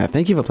job on that.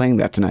 Thank you for playing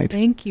that tonight.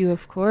 Thank you,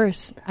 of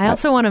course. I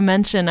also want to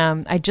mention,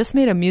 I just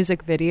made a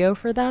music video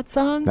for that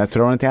song. That's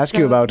what I wanted to ask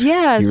you about.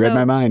 Yeah. You read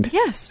my mind.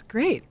 Yes,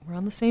 great. We're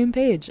on the same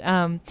page.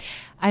 I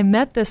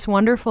met this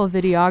wonderful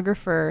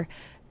videographer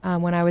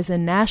when I was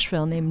in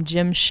Nashville named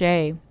Jim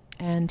Shea,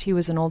 and he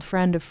was an old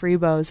friend of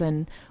Freebo's,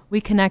 and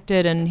we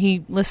connected, and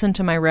he listened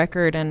to my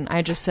record, and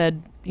I just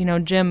said, you know,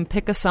 Jim,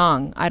 pick a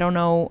song. I don't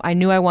know. I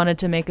knew I wanted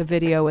to make a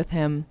video with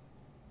him.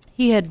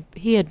 He had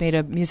made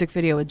a music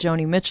video with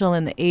Joni Mitchell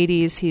in the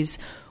 80s. He's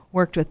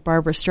worked with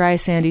Barbra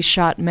Streisand. He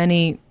shot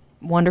many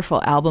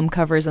wonderful album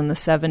covers in the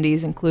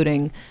 70s,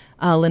 including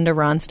Linda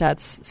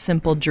Ronstadt's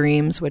Simple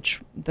Dreams,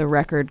 which the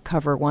record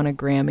cover won a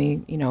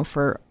Grammy, you know,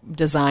 for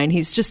design.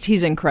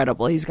 He's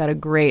incredible. He's got a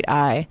great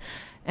eye.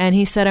 And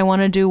he said, I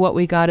want to do What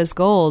We Got Is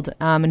Gold.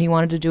 And he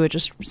wanted to do it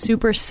just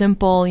super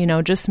simple, you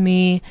know, just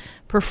me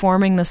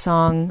performing the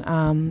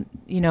song,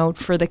 you know,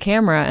 for the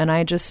camera. And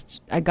I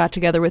got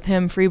together with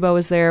him. Freebo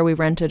was there. We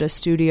rented a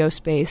studio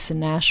space in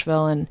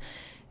Nashville, and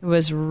it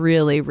was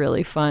really,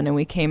 really fun. And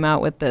we came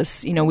out with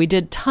this, you know, we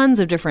did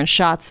tons of different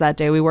shots that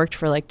day. We worked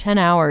for like 10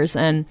 hours.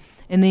 And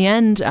in the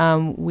end,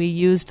 we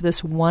used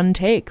this one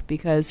take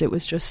because it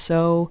was just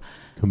so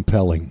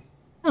compelling.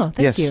 Oh,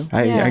 thank you.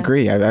 I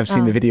agree. I've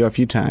seen the video a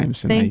few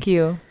times. And thank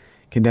you.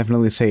 Can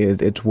definitely say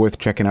it's worth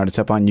checking out. It's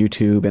up on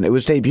YouTube, and it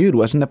was debuted,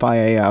 wasn't it, by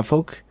a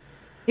folk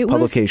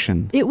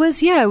publication? It was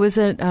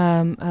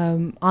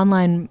an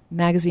online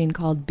magazine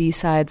called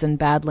B-Sides and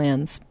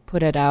Badlands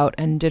put it out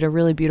and did a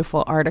really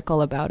beautiful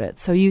article about it.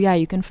 So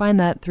you can find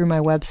that through my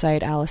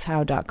website,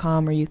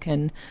 alicehowe.com, or you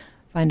can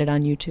find it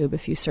on YouTube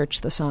if you search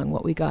the song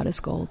What We Got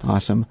Is Gold.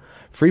 Awesome.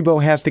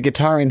 Freebo has the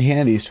guitar in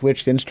hand. He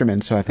switched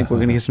instruments, so I think we're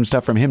going to get some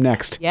stuff from him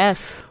next.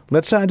 Yes.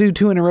 Let's do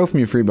two in a row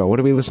from you, Freebo.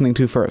 What are we listening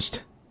to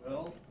first?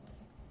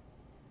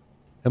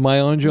 Am I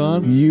on,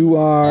 John? You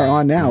are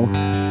on now.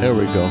 There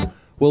we go.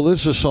 Well,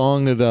 this is a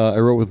song that I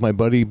wrote with my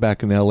buddy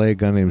back in L.A., a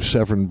guy named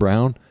Severin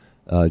Brown.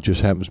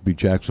 Just happens to be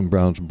Jackson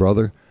Brown's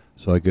brother,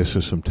 so I guess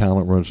there's some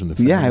talent runs in the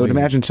family. Yeah, I would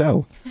imagine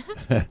so.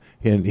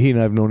 And he and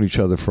I have known each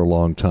other for a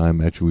long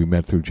time. Actually, we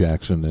met through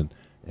Jackson,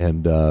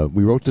 and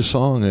we wrote this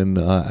song, and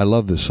I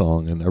love this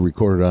song, and I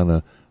recorded it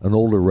on an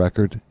older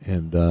record,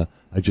 and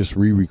I just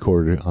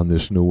re-recorded it on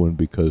this new one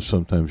because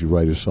sometimes you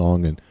write a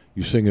song and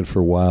you sing it for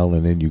a while,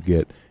 and then you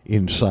get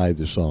inside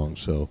the song.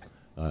 So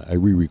I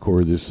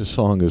re-recorded this. This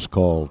song is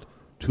called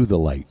To the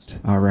Light.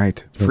 All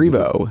right.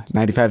 Freebo,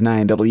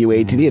 95.9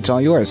 WATD. It's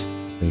all yours.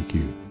 Thank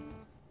you.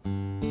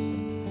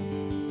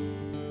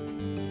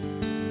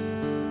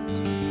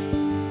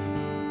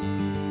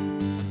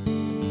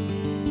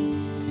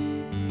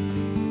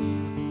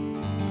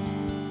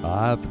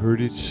 I've heard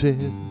it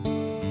said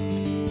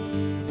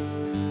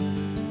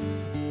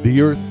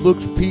the earth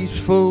looks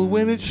peaceful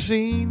when it's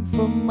seen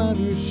from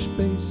outer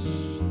space.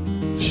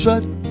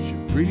 Such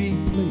a pretty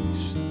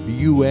place for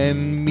you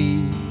and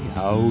me.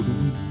 How do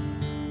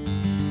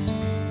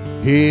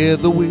we hear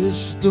the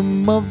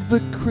wisdom of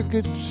the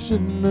crickets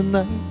in the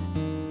night,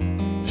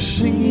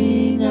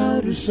 singing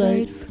out of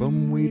sight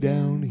from way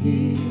down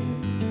here,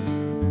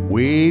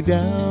 way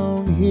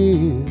down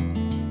here,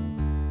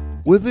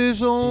 where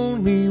there's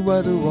only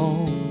right or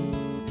wrong.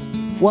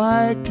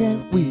 Why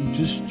can't we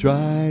just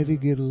try to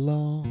get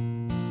along?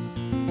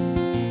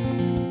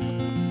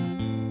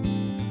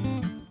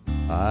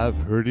 I've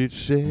heard it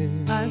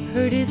said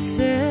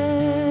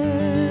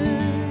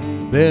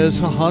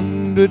there's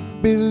 100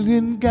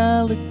 billion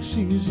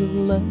galaxies of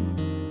light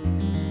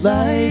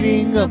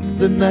lighting up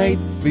the night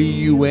for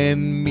you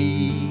and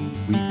me.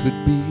 We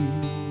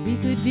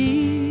could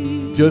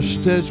be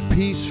just as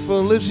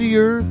peaceful as the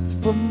earth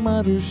from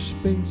outer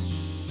space,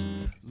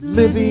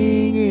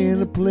 living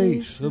in a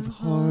place of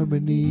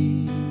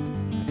harmony.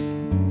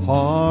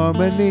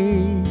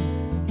 Harmony,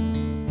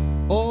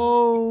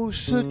 oh,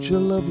 such a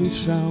lovely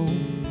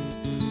sound.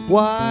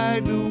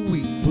 Why do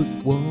we put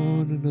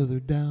one another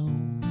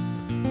down?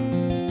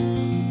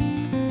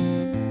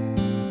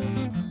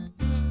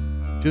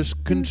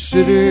 Just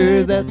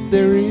consider that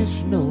there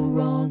is no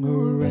wrong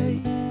or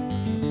right,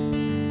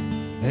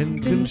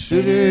 and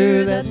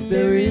consider that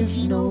there is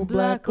no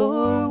black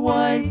or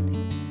white.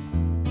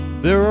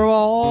 There are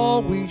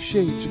always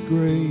shades of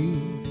gray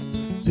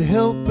to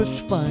help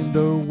us find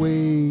our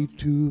way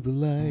to the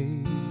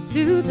light.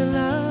 To the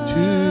light.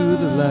 To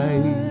the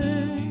light.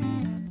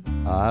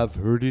 I've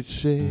heard it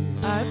said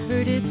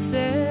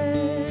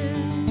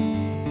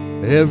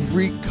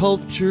every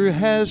culture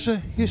has a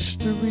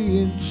history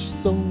in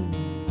stone,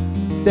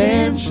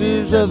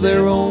 dances of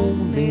their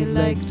own they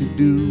like to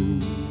do.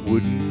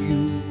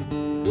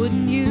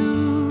 Wouldn't you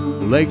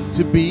like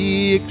to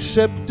be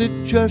accepted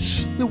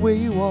just the way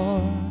you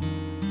are?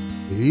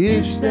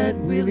 Is that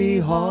really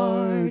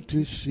hard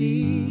to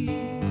see?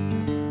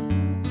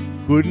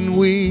 Couldn't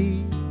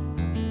we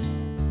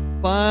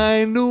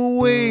find a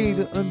way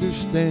to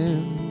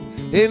understand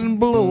and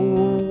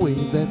blow away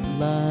that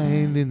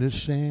line in the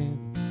sand?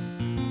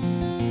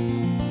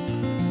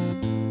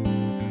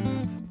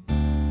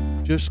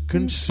 Just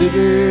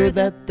consider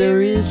that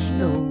there is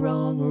no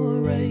wrong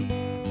or right,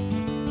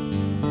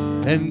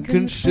 and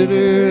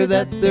consider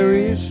that there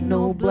is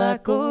no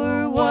black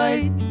or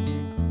white.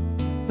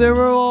 There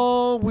are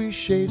always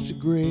shades of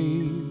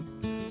gray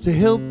to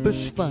help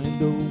us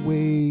find our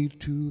way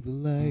to the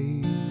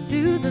light.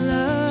 To the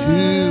light.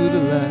 To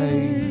the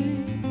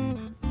light.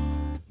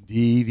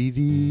 Dee dee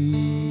dee.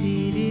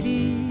 Dee dee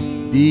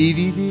dee.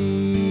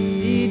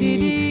 Dee dee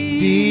dee.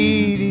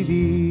 Dee dee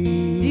dee.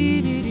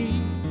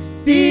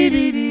 Dee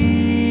dee dee.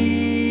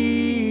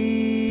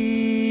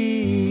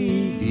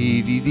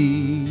 Dee dee dee.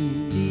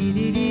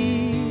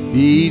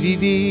 Dee dee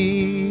dee.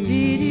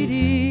 Dee dee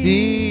dee.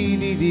 Dee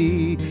dee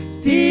dee.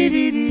 Dee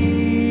dee dee.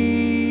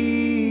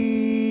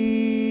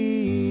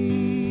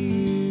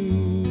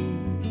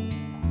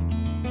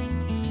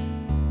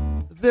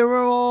 There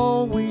are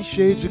always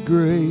shades of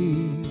gray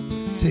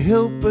to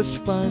help us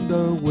find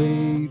our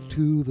way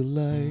to the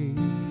light.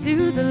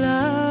 To the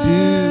light.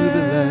 To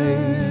the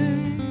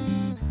light.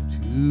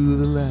 To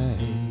the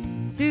light.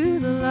 To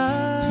the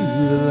light. To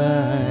the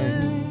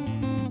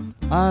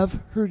light. I've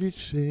heard it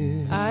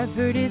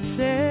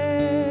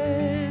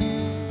said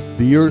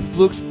the earth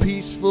looks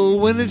peaceful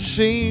when it's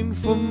seen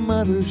from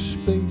outer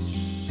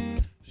space.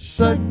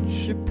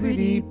 Such a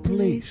pretty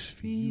place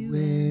for you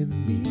and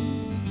me.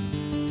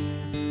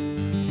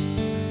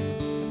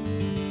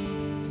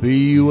 For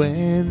you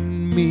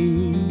and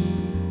me.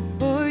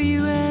 For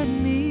you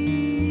and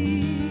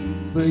me.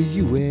 For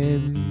you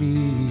and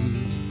me.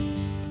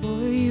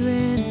 For you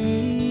and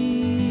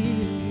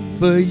me.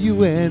 For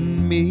you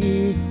and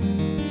me.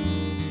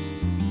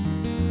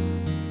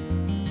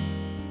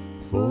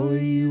 For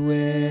you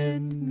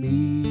and me.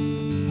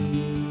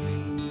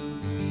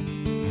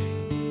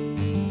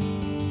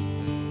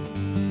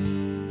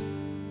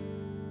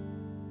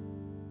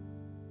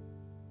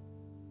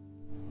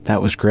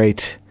 That was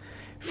great.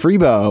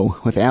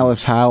 Freebo with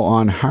Alice Howe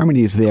on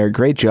harmonies there.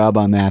 Great job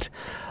on that.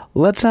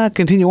 Let's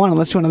continue on and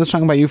let's do another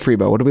song by you,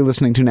 Freebo. What are we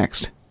listening to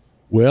next?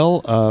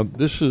 Well,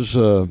 this is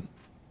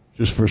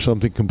just for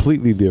something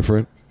completely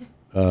different.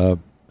 My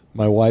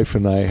wife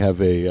and I have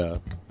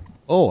a...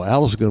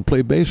 Alice is going to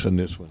play bass on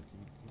this one.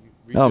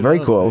 Oh, very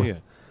cool. Yeah.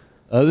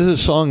 This is a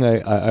song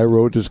I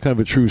wrote. It's kind of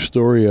a true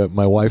story.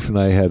 My wife and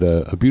I had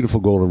a beautiful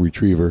golden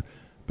retriever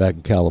back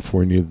in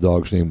California. The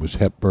dog's name was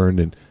Hepburn,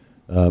 and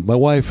my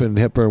wife and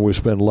Hepburn would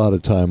spend a lot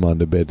of time on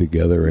the bed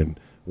together. And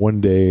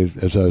one day,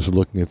 as I was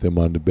looking at them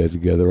on the bed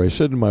together, I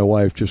said to my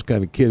wife, just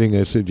kind of kidding,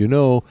 I said,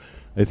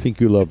 I think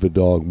you love the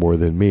dog more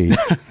than me.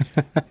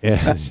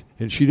 and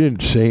she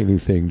didn't say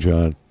anything,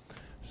 John.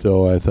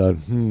 So I thought,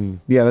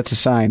 Yeah, that's a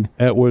sign.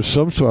 It was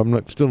some sort.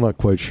 I'm still not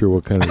quite sure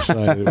what kind of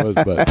sign it was,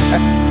 but...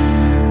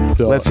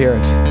 So, let's hear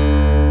it.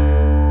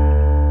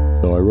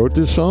 So I wrote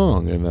this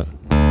song, and if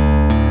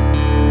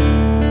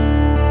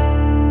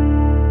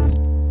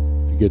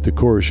you get the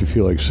chorus, you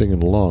feel like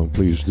singing along,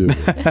 please do.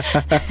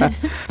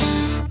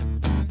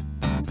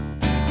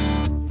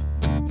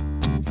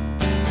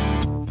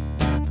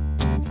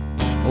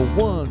 A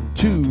 1,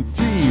 2,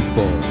 3,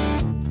 4.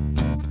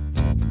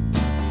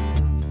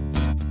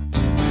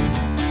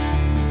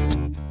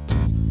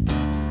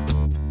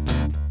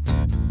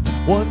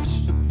 Once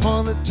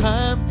upon a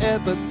time,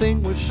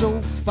 everything was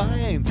so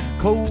fine,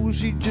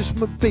 cozy, just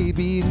my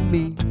baby and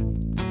me.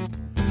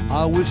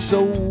 I was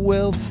so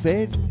well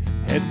fed,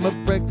 had my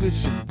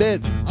breakfast in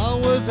bed. I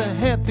was as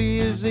happy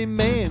as a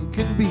man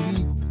can be.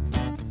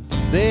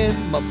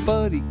 Then my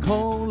buddy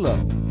called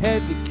up,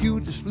 had the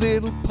cutest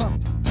little pup.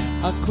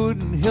 I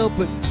couldn't help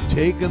but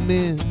take him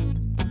in.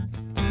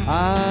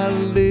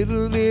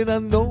 Little did I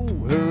know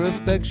her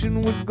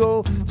affection would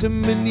go to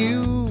my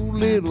new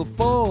little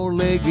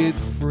four-legged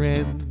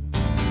friend.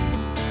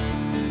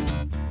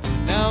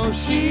 Now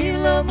she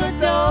loved my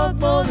dog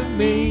more than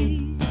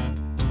me.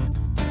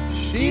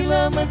 She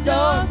loved my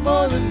dog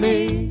more than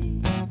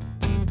me.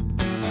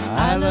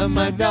 I love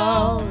my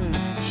dog,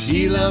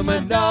 she loved my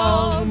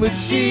dog, but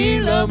she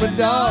loved my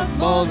dog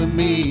more than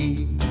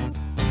me.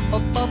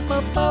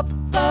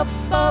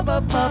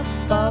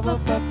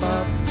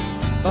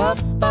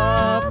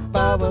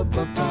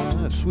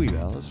 Sweet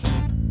Alice.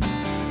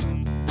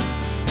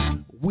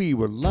 We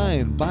were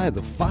lying by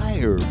the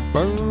fire,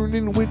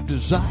 burning with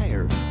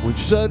desire, when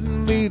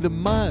suddenly, to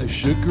my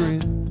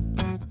chagrin,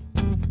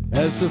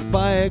 as the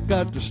fire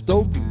got to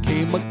stoking,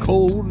 came a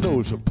cold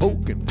nose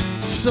a-poking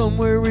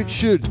somewhere it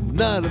should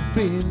not have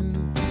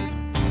been.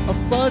 I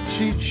thought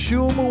she'd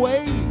shoo him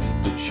away,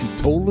 but she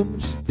told him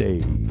to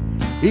stay.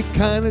 It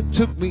kinda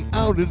took me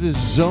out of the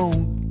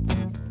zone.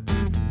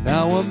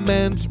 Now a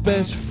man's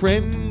best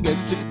friend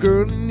gets a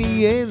girl in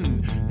the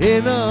end,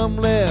 and I'm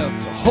left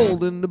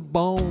holding the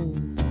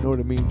bone. Know what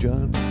I mean,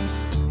 John?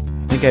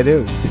 I think I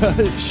do.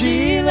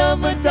 She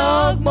loved my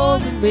dog more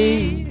than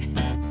me.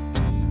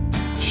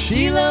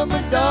 She loved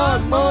my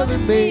dog more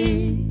than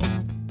me.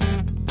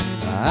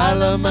 I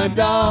love my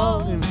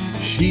dog, and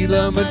she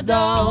loved my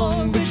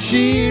dog, but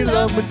she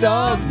loved my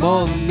dog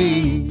more than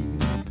me.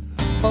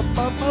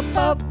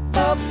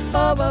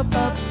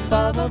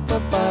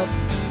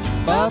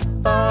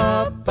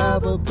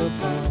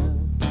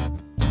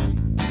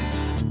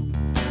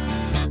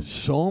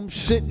 So I'm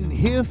sitting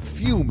here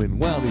fuming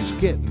while he's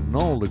getting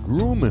all the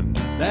grooming.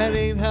 That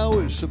ain't how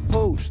it's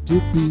supposed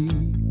to be.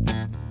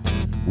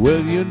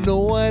 Well, you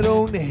know I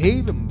don't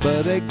hate him,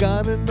 but I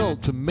got an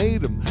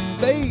ultimatum.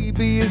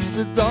 Baby, it's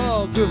the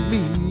dog or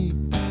me.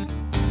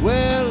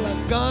 Well, I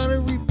got a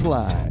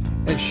reply,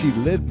 and she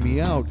led me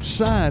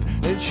outside,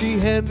 and she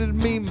handed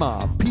me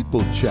my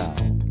people chow.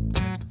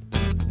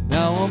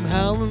 Now I'm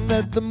howling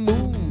at the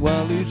moon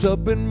while he's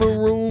up in my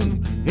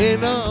room,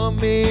 and I'm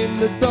in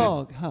the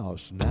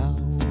doghouse now.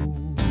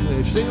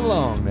 Hey, sing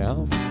along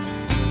now.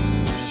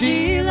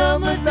 She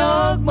loved my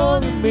dog more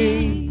than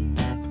me.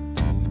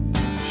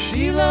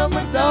 She loved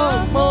my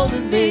dog more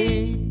than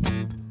me.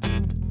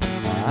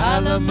 I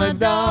love my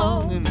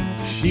dog, and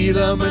she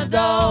loved my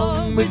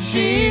dog, but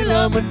she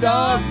loved my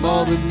dog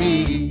more than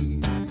me.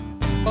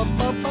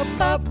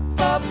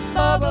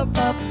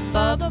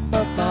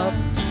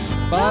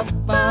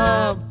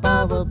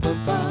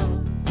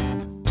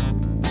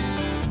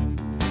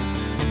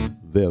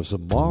 There's a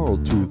moral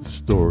to the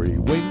story.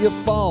 When you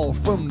fall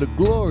from the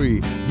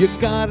glory, you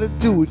gotta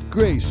do it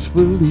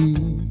gracefully.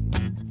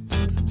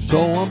 So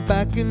I'm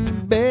back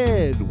in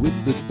bed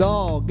with the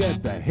dog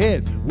at the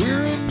head.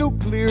 We're a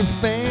nuclear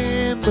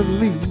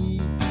family,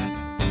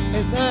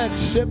 and I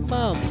accept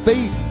my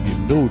fate. You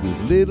know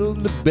there's little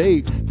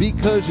debate,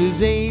 because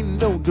there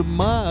ain't no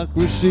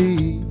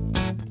democracy.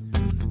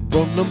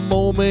 From the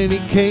moment he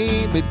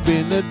came, it'd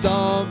been a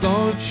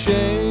doggone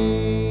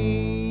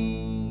shame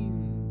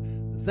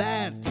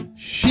that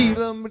she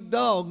loved my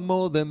dog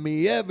more than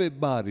me.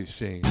 Everybody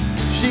sing.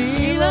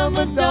 She loved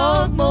my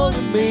dog more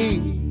than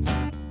me.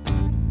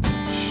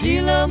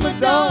 She loved my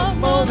dog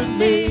more than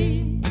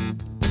me.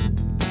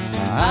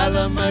 I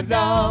love my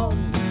dog.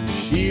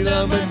 She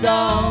loved my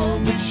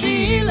dog, but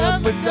she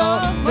loved my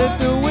dog. Let's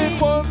do it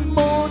one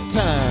more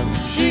time.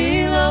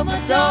 She loved my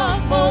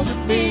dog more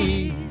than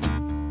me.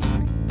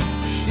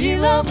 She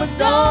loved my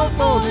dog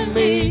more than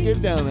me.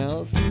 Get down,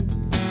 Alice.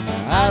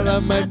 I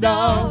love my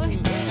dog.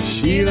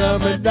 She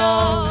loved my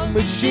dog,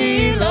 but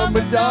she loved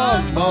my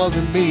dog more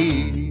than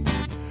me.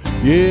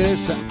 Yes,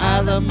 I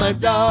love my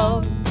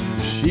dog.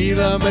 She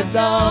loved my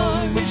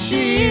dog, but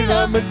she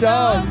loved my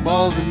dog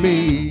more than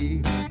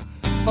me.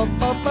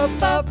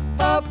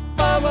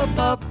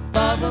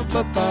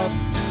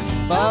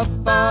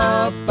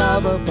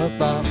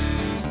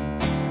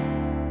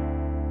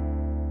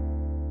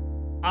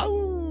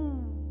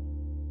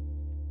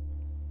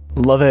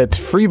 Love it.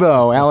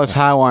 Freebo, Alice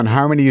Howe on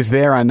harmonies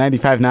there on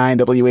 95.9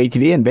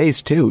 WATD and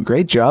bass too.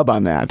 Great job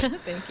on that.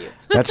 Thank you.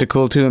 That's a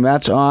cool tune.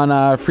 That's on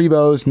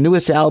Freebo's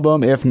newest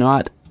album, If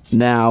Not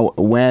Now,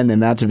 When,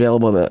 and that's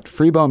available at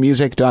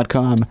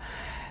freebomusic.com.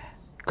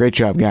 Great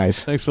job,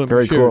 guys. Thanks for letting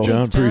Very me share, cool. John.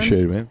 Thanks, John.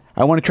 Appreciate it, man.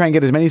 I want to try and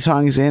get as many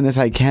songs in as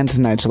I can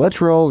tonight, so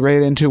let's roll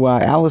right into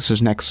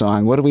Alice's next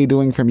song. What are we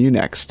doing from you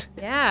next?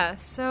 Yeah,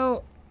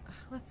 so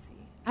let's see.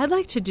 I'd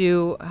like to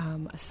do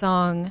a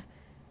song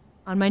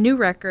on my new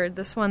record.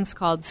 This one's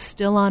called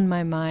Still on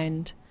My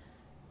Mind,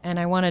 and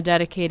I want to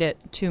dedicate it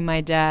to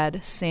my dad,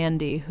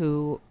 Sandy,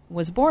 who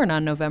was born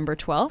on November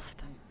 12th.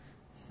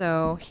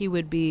 So he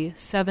would be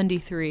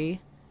 73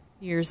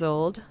 years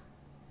old.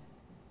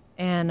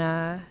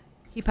 And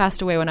he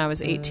passed away when I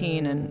was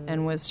 18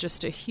 and was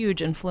just a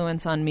huge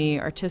influence on me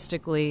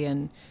artistically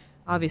and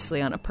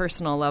obviously on a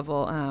personal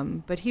level.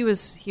 But he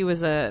was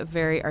a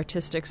very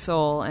artistic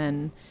soul,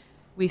 and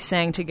we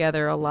sang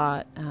together a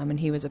lot. And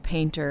he was a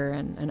painter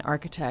and an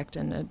architect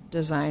and a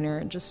designer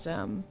and just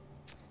a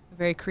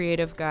very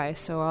creative guy.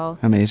 So I'll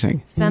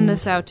Amazing. send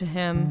this out to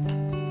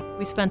him.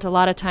 We spent a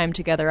lot of time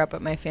together up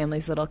at my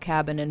family's little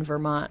cabin in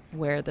Vermont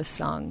where this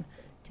song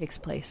takes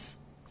place.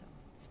 So,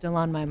 still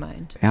on my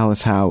mind.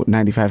 Alice Howe,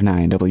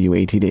 95.9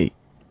 WATD.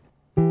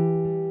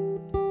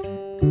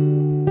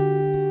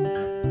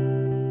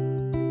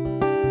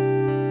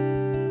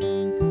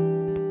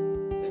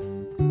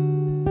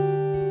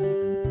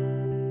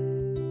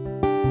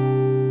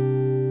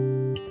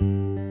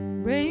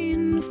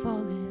 Rain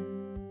falling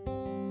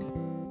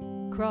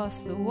across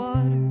the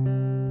water,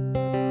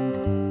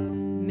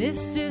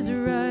 mist is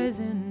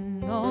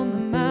rising on the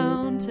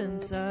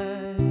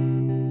mountainside,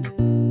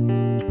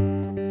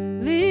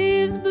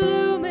 leaves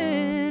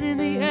blooming in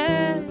the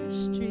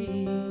ash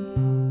tree,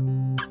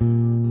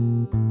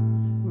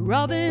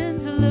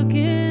 robins are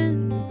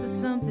looking for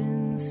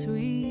something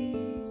sweet.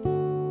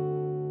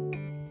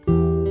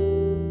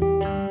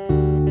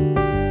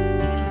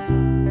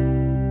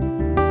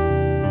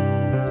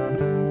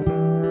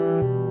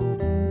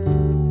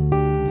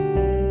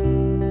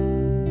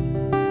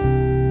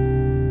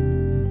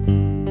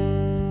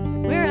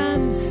 Where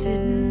I'm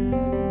sitting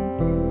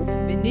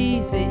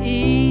beneath the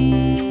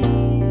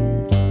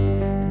eaves,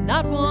 and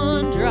not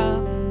one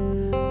drop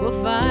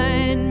will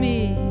find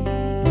me.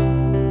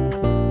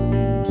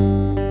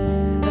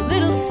 A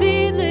little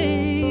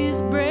seedling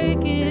is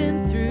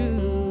breaking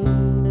through,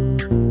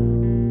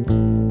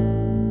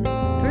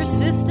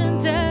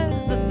 persistent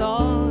as the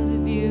thought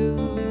of you.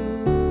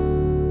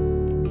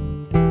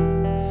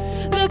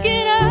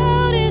 Looking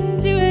out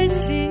into a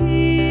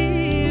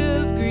sea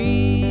of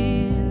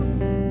green,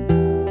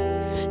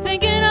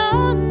 thinking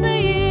on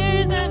the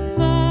years and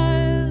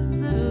miles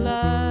that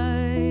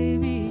lie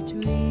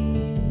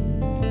between.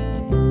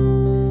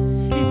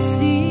 It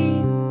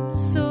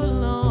seems so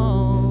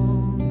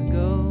long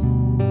ago,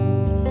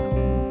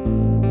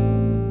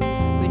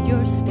 but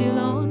you're still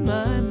on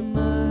my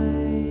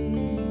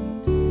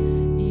mind,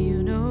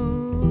 you know.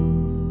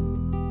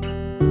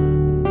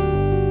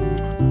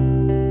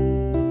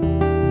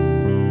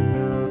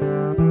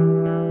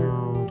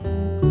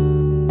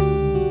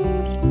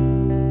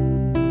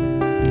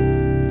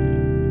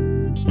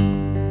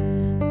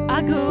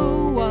 I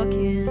go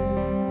walking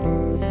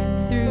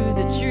through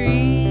the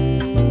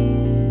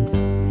trees,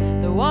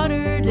 the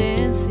water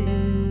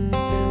dances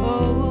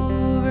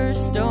over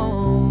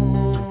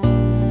stones.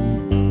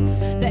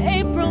 The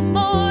April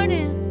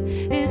morning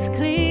is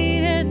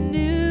clean and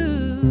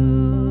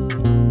new,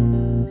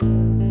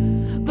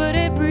 but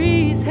a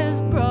breeze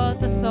has brought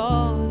the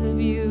thought of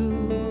you.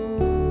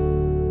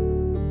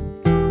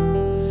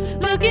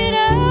 Looking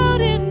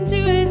out into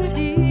a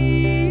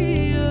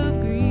sea of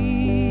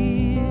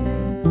green,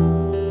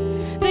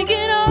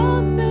 thinking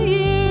on the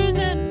years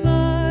and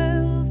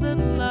miles that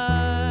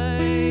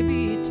lie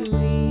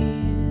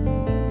between.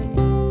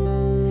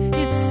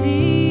 It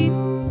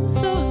seems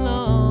so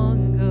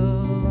long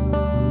ago,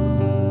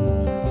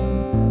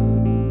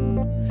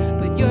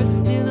 but you're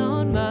still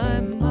on my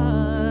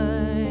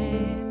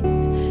mind,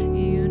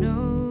 you know.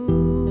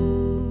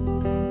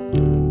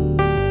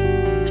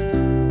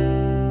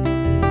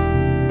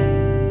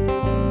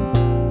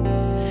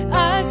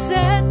 I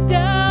sat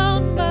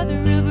down by the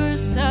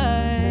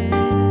riverside,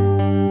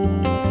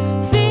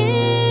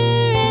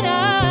 fearing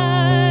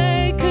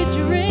I could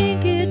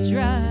drink it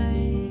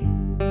dry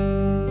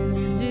and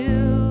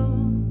still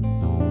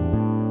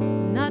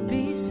not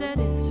be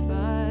satisfied.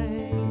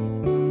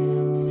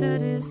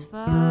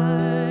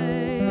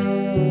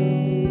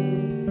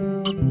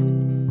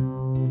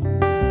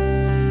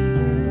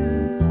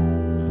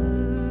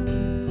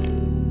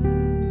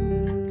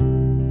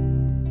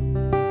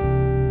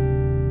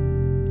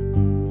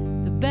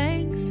 The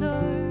banks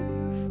are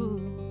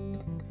full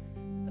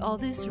with all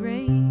this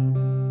rain.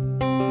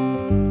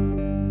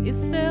 If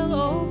they'll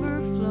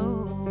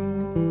overflow,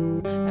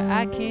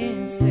 I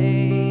can't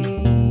say.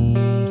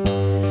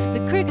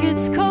 The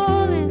crickets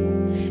calling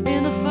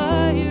in the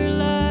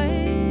firelight,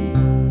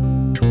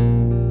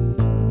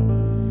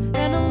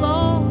 and a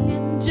long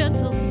and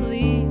gentle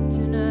sleep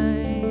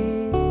tonight.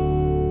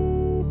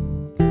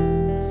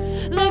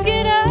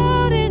 Looking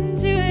out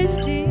into a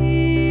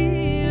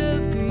sea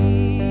of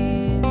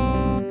green,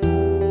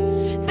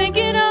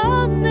 thinking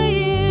on the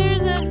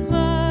years and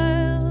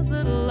miles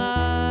that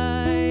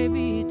lie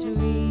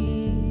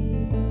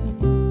between.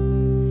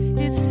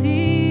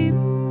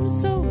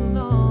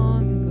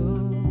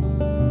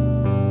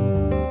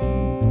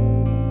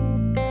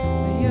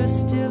 you're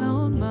still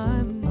on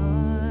my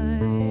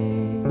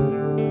mind.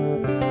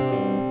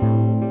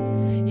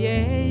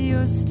 Yeah,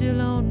 you're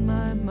still on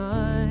my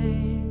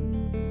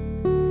mind.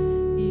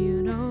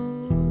 You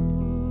know.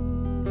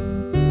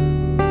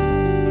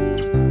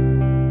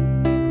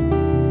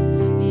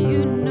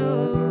 You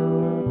know.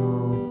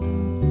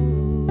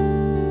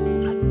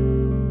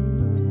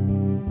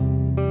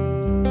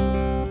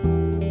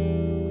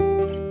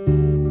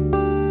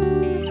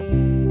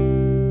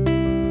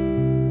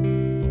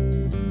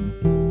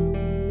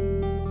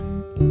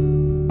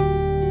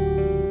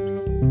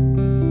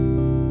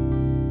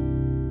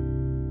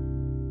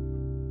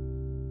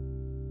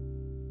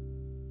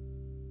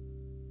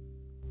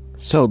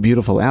 So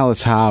beautiful.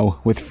 Alice Howe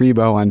with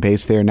Freebo on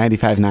bass there,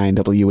 95.9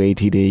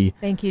 WATD.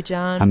 Thank you,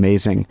 John.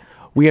 Amazing.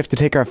 We have to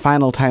take our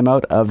final time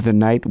out of the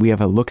night. We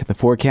have a look at the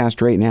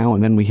forecast right now,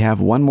 and then we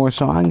have one more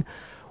song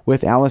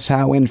with Alice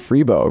Howe and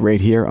Freebo right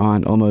here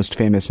on Almost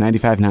Famous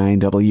 95.9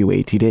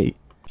 WATD.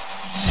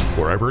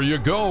 Wherever you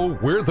go,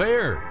 we're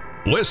there.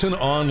 Listen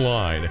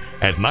online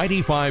at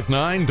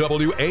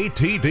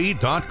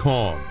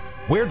 959watd.com.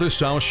 We're the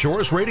South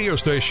Shore's radio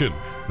station,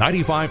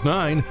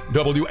 95.9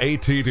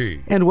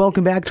 WATD. And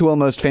welcome back to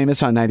Almost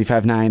Famous on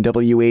 95.9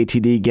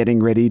 WATD,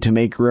 getting ready to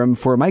make room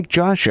for Mike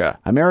Joshua,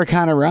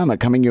 Americana-rama,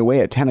 coming your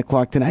way at 10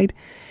 o'clock tonight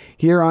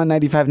here on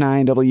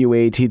 95.9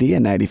 WATD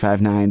and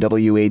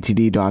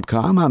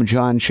 95.9watd.com. I'm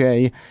John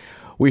Shea.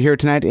 We're here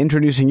tonight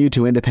introducing you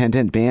to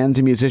independent bands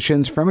and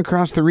musicians from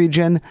across the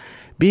region,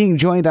 being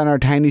joined on our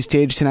tiny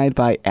stage tonight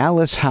by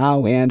Alice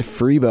Howe and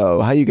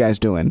Freebo. How you guys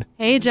doing?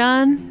 Hey,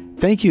 John.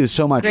 Thank you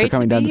so much Great for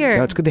coming to be down.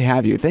 here. Oh, it's good to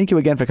have you. Thank you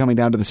again for coming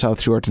down to the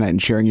South Shore tonight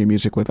and sharing your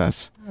music with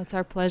us. Oh, it's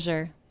our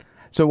pleasure.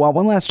 So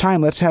one last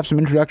time, let's have some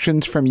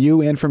introductions from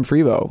you and from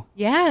Freebo.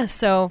 Yeah,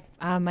 so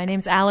my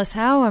name's Alice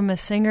Howe. I'm a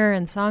singer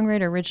and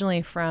songwriter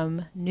originally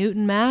from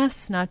Newton,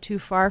 Mass., not too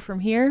far from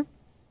here.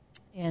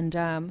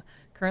 And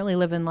currently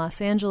live in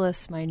Los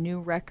Angeles. My new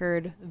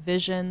record,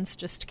 Visions,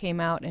 just came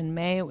out in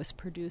May. It was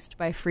produced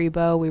by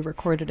Freebo. We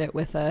recorded it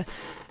with a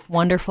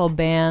wonderful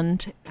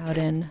band out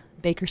in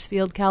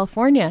Bakersfield,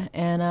 California.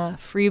 And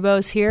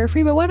Freebo's here.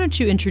 Freebo, why don't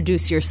you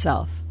introduce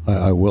yourself?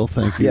 I will.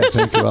 Thank you. Yes.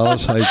 Thank you,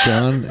 Alice. Hi,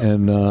 John.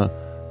 And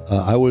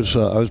I was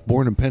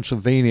born in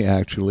Pennsylvania,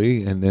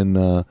 actually, and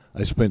then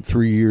I spent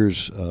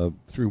 3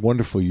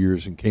 wonderful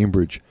years in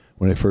Cambridge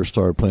when I first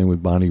started playing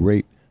with Bonnie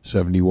Raitt,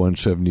 71,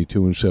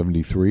 72, and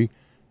 73.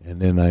 And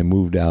then I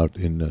moved out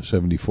in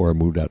 74. I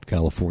moved out to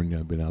California.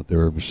 I've been out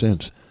there ever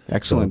since.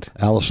 Excellent. So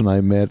Alice and I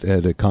met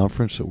at a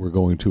conference that we're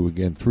going to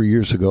again 3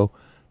 years ago,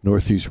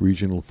 Northeast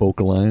Regional Folk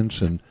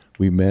Alliance, and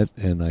we met,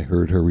 and I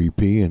heard her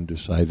EP and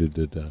decided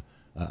that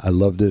I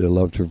loved it. I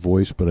loved her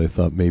voice, but I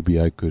thought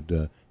maybe I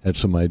could had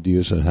some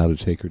ideas on how to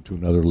take her to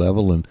another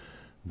level, and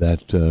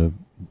that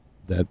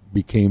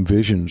became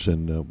Visions,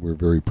 and we're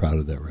very proud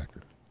of that record.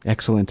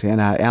 Excellent.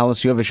 And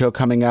Alice, you have a show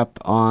coming up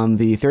on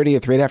the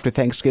 30th, right after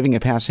Thanksgiving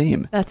at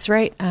Passim. That's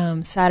right.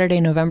 Saturday,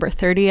 November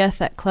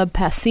 30th at Club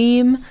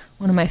Passim,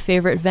 one of my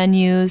favorite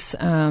venues.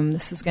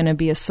 This is going to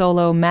be a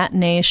solo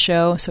matinee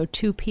show, so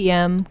 2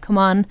 p.m. Come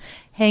on,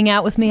 hang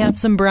out with me, have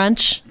some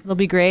brunch. It'll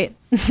be great.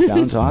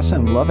 Sounds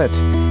awesome. Love it.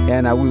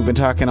 And we've been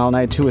talking all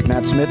night, too, with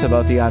Matt Smith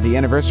about the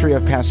anniversary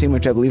of Passim,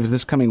 which I believe is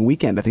this coming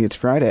weekend. I think it's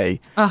Friday.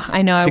 Oh,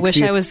 I know. I wish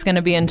 60th I was going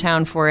to be in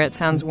town for it.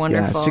 Sounds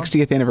wonderful. Yeah,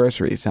 60th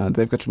anniversary.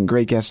 They've got some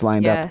great guests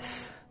lined up.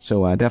 Yes.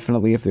 So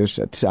definitely, if there's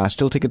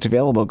still tickets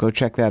available, go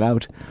check that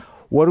out.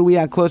 What are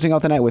we closing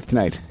out the night with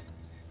tonight?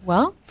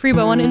 Well,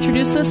 Freebo, want to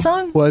introduce this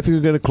song? Well, I think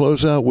we're going to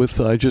close out with,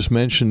 I just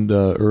mentioned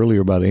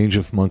earlier about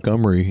Angel from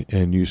Montgomery,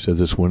 and you said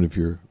that's one of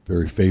your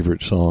very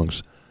favorite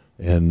songs.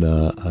 And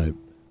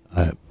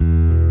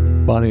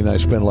Bonnie and I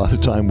spent a lot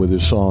of time with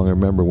this song. I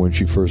remember when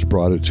she first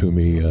brought it to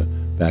me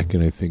back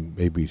in, I think,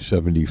 maybe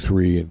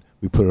 73, and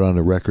we put it on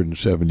a record in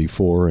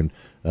 74, and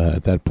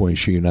at that point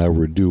she and I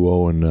were a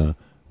duo, and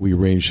we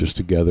arranged this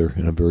together,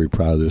 and I'm very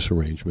proud of this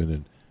arrangement.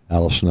 And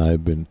Alice and I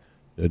have been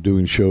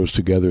doing shows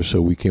together,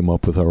 so we came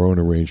up with our own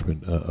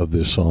arrangement of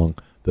this song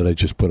that I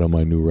just put on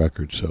my new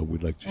record, so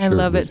we'd like to share it. I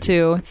love it with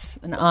you. too. It's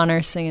an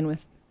honor singing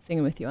with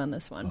you on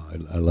this one.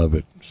 I love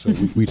it. So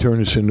we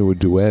turned this into a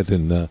duet,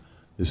 and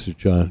this is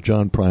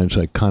John Prine's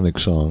iconic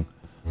song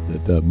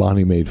that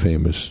Bonnie made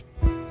famous,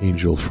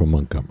 Angel from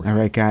Montgomery. All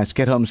right, guys,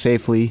 get home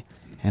safely,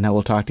 and I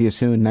will talk to you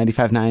soon.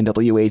 95.9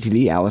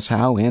 WATD, Alice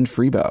Howe and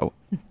Freebo.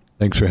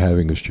 Thanks for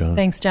having us, John.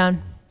 Thanks,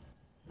 John.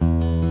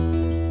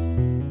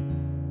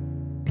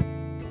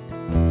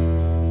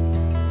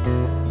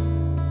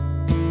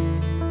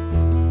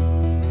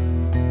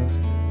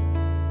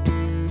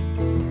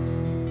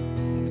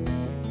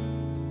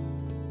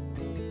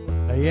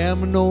 I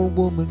am an old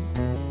woman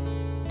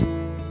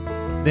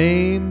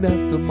named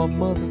after my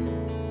mother.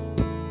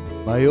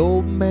 My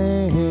old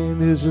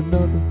man is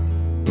another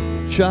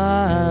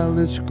child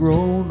that's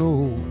grown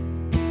old.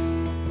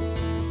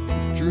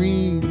 He's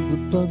dreamed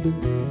with thunder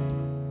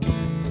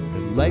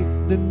and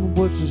lightning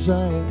was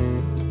desire.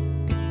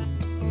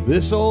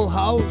 This old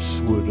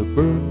house would have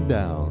burned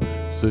down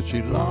such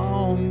a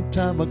long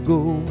time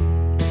ago.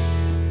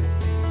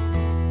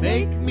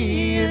 Make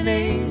me an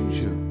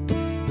angel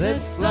that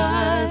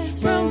flies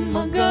from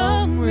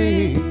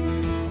Montgomery.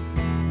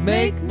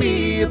 Make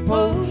me a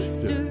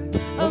poster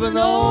of an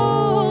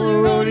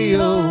old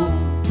rodeo.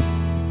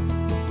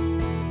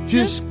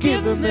 Just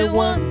giving me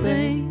one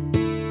thing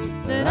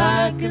that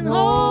I can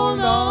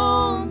hold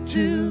on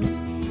to.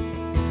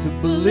 To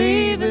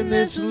believe in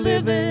this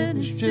living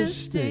is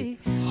just a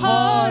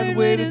hard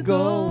way to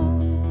go.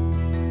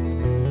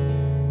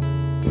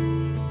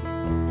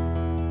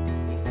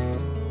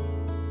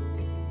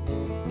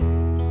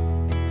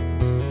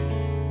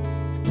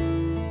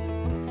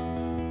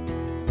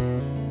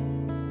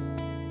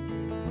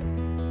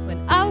 When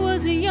I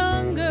was a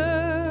young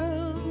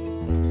girl,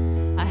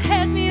 I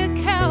had me a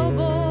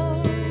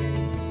cowboy.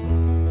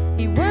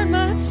 He weren't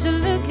much to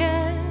look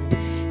at,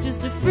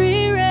 just a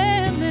free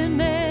rambling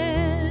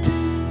man.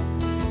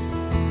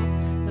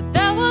 But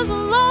that was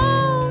a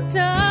long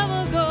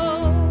time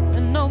ago,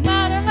 and no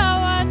matter how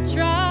I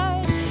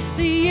tried,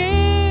 the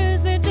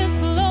years they just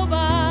flow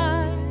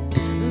by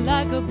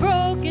like a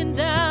broken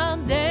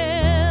down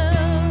dam.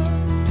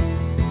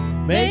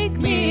 Make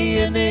me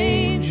an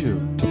angel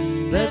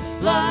that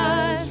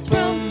flies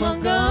from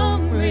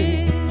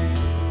Montgomery.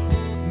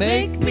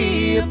 Make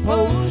me a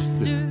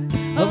poster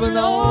of an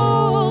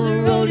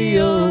old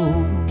rodeo.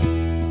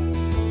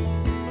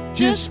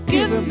 Just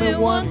giving me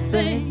one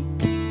thing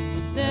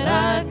that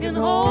I can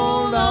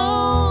hold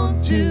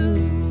on to.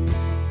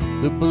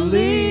 To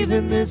believe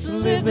in this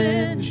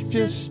living is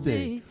just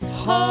a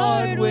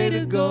hard way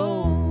to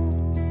go.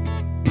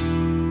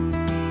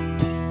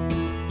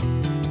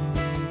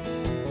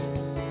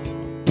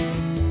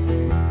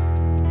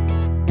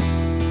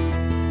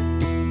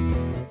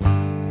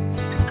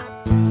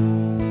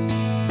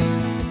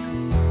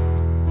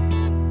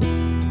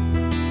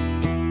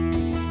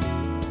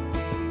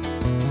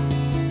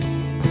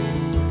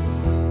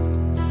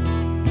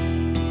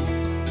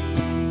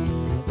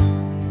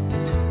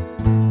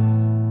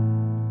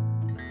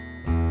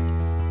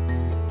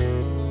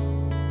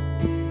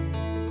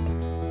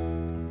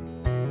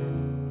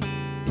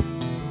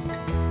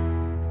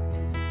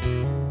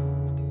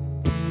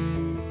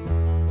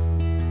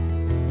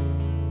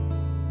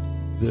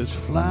 There's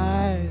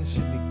flies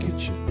in the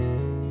kitchen,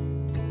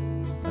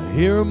 I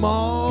hear 'em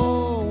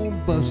all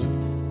buzzing,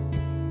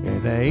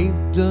 and I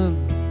ain't done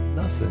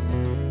nothing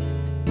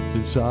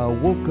since I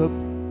woke up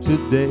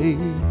today.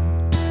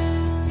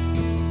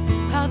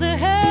 How the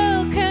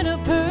hell can a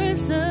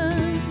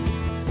person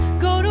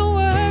go to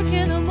work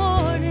in the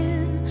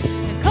morning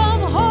and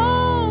come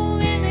home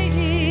in the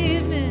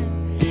evening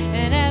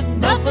and have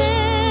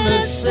nothing to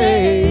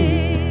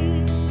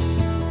say?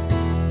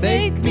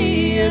 Make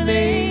me an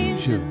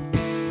angel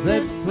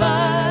that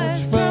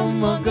flies from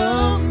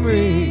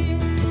Montgomery.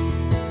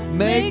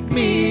 Make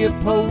me a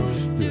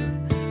poster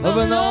of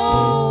an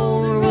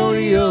old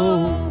rodeo.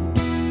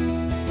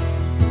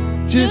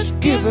 Just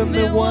giving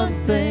me one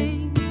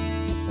thing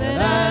that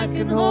I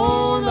can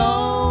hold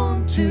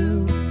on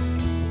to.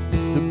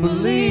 To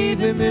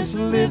believe in this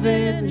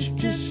living is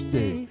just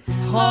a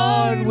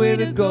hard way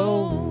to go.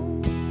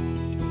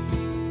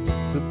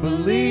 To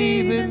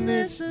believe in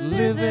this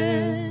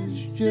living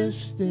is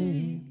just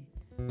a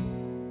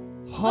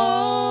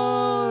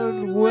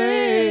hard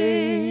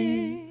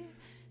way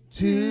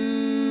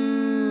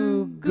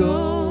to go.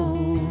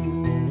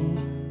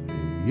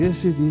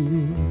 Yes, it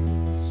is.